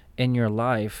in your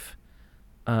life,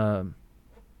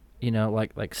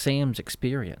 like Sam's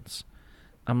experience,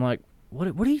 I'm like,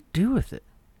 what do you do with it?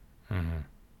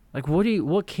 Like,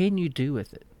 what can you do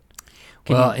with it?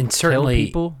 Can you and certainly tell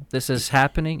people this is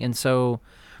happening? And so,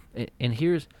 and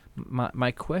here's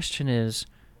my question is,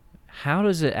 how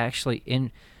does it actually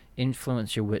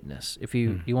influence your witness? If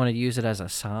you want to use it as a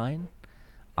sign,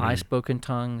 I spoke in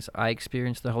tongues, I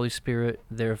experienced the Holy Spirit,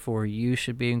 therefore you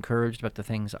should be encouraged about the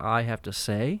things I have to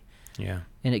say. Yeah.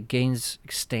 And it gains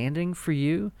standing for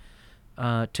you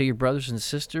to your brothers and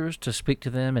sisters to speak to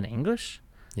them in English.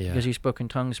 Yeah. Because you spoke in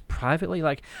tongues privately.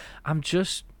 Like, I'm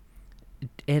just...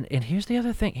 And here's the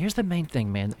other thing. Here's the main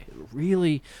thing, man, that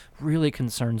really, really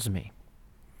concerns me.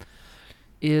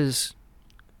 Is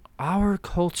our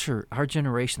culture, our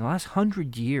generation, the last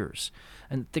 100 years,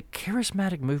 and the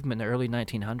charismatic movement in the early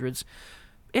 1900s,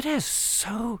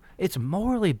 it's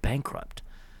morally bankrupt.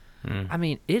 I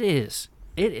mean, it is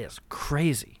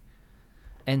crazy.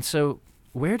 And so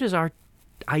where does our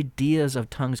ideas of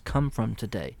tongues come from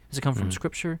today? Does it come from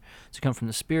Scripture? Does it come from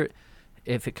the Spirit?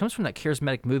 If it comes from that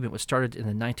charismatic movement, which started in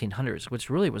the 1900s, which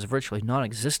really was virtually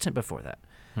non-existent before that,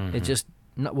 it just,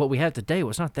 what we have today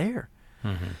was not there.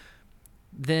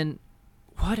 Then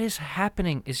what is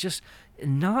happening is just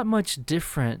not much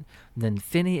different than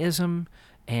Finneyism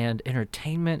and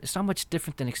entertainment. It's not much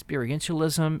different than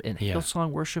experientialism and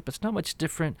Hillsong worship. It's not much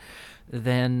different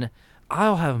than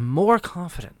I'll have more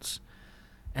confidence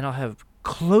and I'll have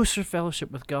closer fellowship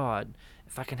with God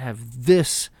if I can have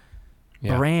this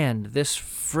brand, this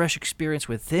fresh experience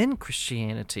within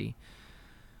Christianity,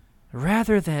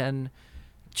 rather than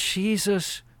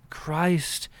Jesus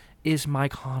Christ is my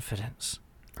confidence.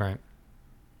 Right.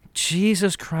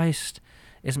 Jesus Christ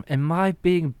and my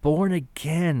being born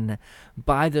again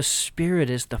by the Spirit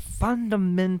is the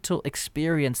fundamental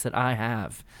experience that I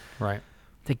have. Right.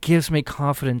 That gives me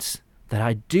confidence that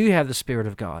I do have the Spirit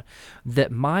of God,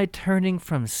 that my turning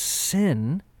from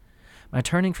sin, my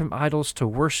turning from idols to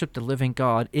worship the living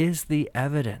God is the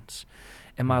evidence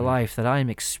in my life that I am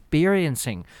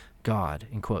experiencing God,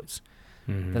 in quotes,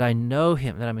 that I know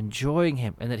Him, that I'm enjoying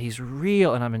Him, and that He's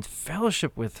real, and I'm in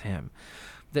fellowship with Him,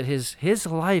 that His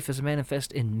life is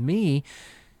manifest in me.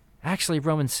 Actually,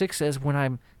 Romans 6 says, when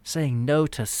I'm saying no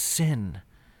to sin,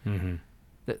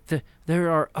 that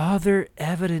there are other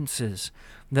evidences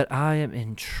that I am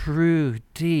in true,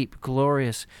 deep,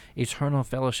 glorious, eternal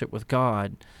fellowship with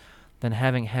God than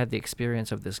having had the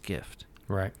experience of this gift.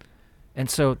 Right. And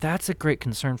so that's a great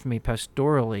concern for me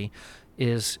pastorally,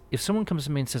 is if someone comes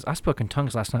to me and says, I spoke in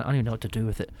tongues last night, I don't even know what to do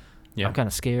with it. Yeah. I'm kind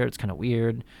of scared. It's kind of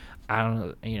weird. I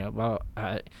don't know,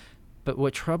 but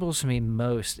what troubles me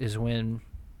most is when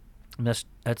that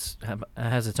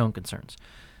has its own concerns,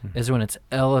 is when it's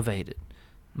elevated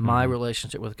my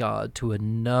relationship with God to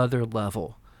another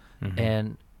level.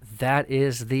 And that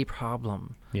is the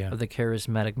problem of the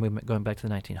charismatic movement going back to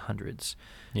the 1900s,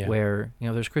 where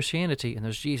there's Christianity and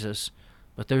there's Jesus,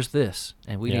 but there's this,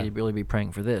 and we need to really be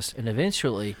praying for this. And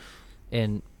eventually,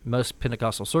 in most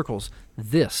Pentecostal circles,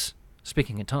 this,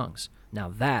 speaking in tongues,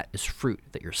 now that is fruit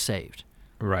that you're saved.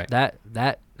 Right.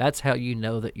 That's how you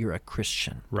know that you're a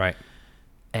Christian. Right.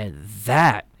 And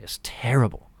that is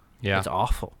terrible. Yeah. It's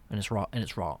awful, and it's wrong.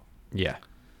 Yeah.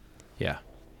 Yeah.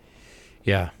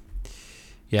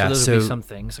 So those would be some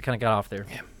things. I kind of got off there.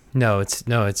 Yeah. No, it's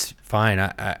fine.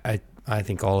 I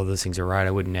think all of those things are right.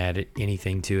 I wouldn't add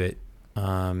anything to it.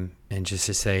 And just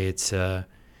to say I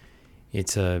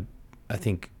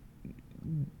think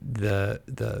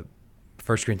the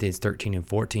 1 Corinthians 13 and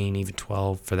 14, even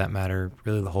 12 for that matter,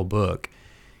 really the whole book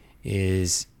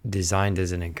is designed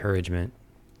as an encouragement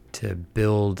to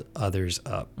build others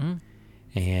up.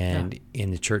 And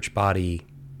in the church body,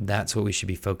 that's what we should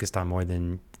be focused on more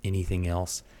than anything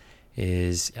else,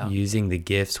 is using the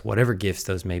gifts, whatever gifts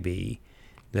those may be,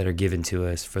 that are given to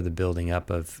us for the building up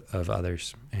of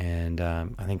others. And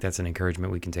I think that's an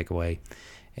encouragement we can take away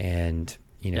and,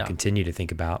 continue to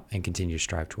think about and continue to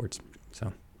strive towards.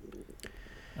 So.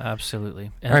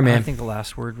 Absolutely. And all right, man. I think the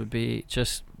last word would be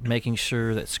just making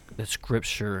sure that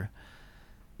Scripture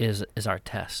is our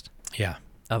test. Yeah.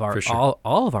 Of our sure.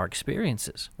 all of our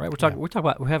experiences, right? We're talking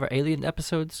about we have our alien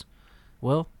episodes.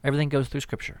 Well, everything goes through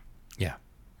Scripture. Yeah.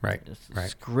 Right.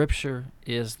 Scripture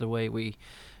is the way we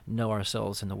know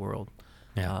ourselves in the world.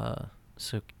 Yeah.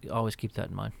 So always keep that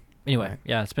in mind. Anyway,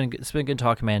 it's been good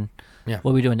talking, man. Yeah.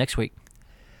 What are we doing next week?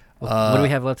 What do we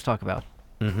have left to talk about?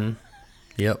 Mm-hmm.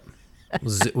 Yep.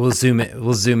 We'll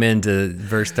zoom into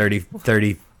verse 30 4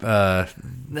 and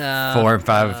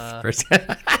 5.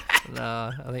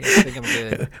 No, I think I'm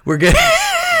good. We're good.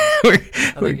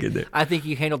 we're good there. I think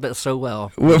you handled that so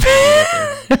well.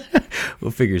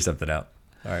 We'll figure something out.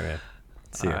 All right, man.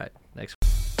 See you. All right. Next.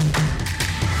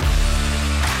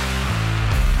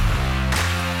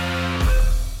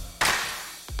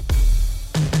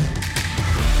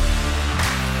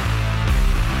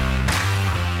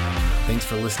 Thanks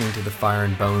for listening to the Fire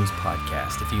and Bones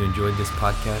podcast. If you enjoyed this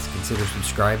podcast, consider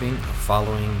subscribing or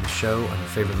following the show on your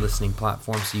favorite listening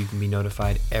platform so you can be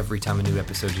notified every time a new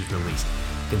episode is released.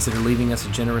 Consider leaving us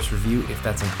a generous review if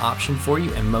that's an option for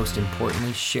you, and most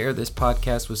importantly, share this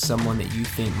podcast with someone that you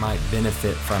think might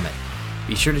benefit from it.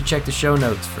 Be sure to check the show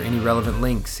notes for any relevant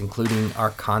links, including our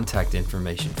contact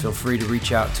information. Feel free to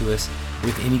reach out to us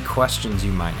with any questions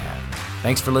you might have.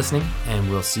 Thanks for listening, and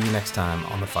we'll see you next time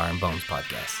on the Fire and Bones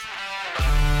podcast.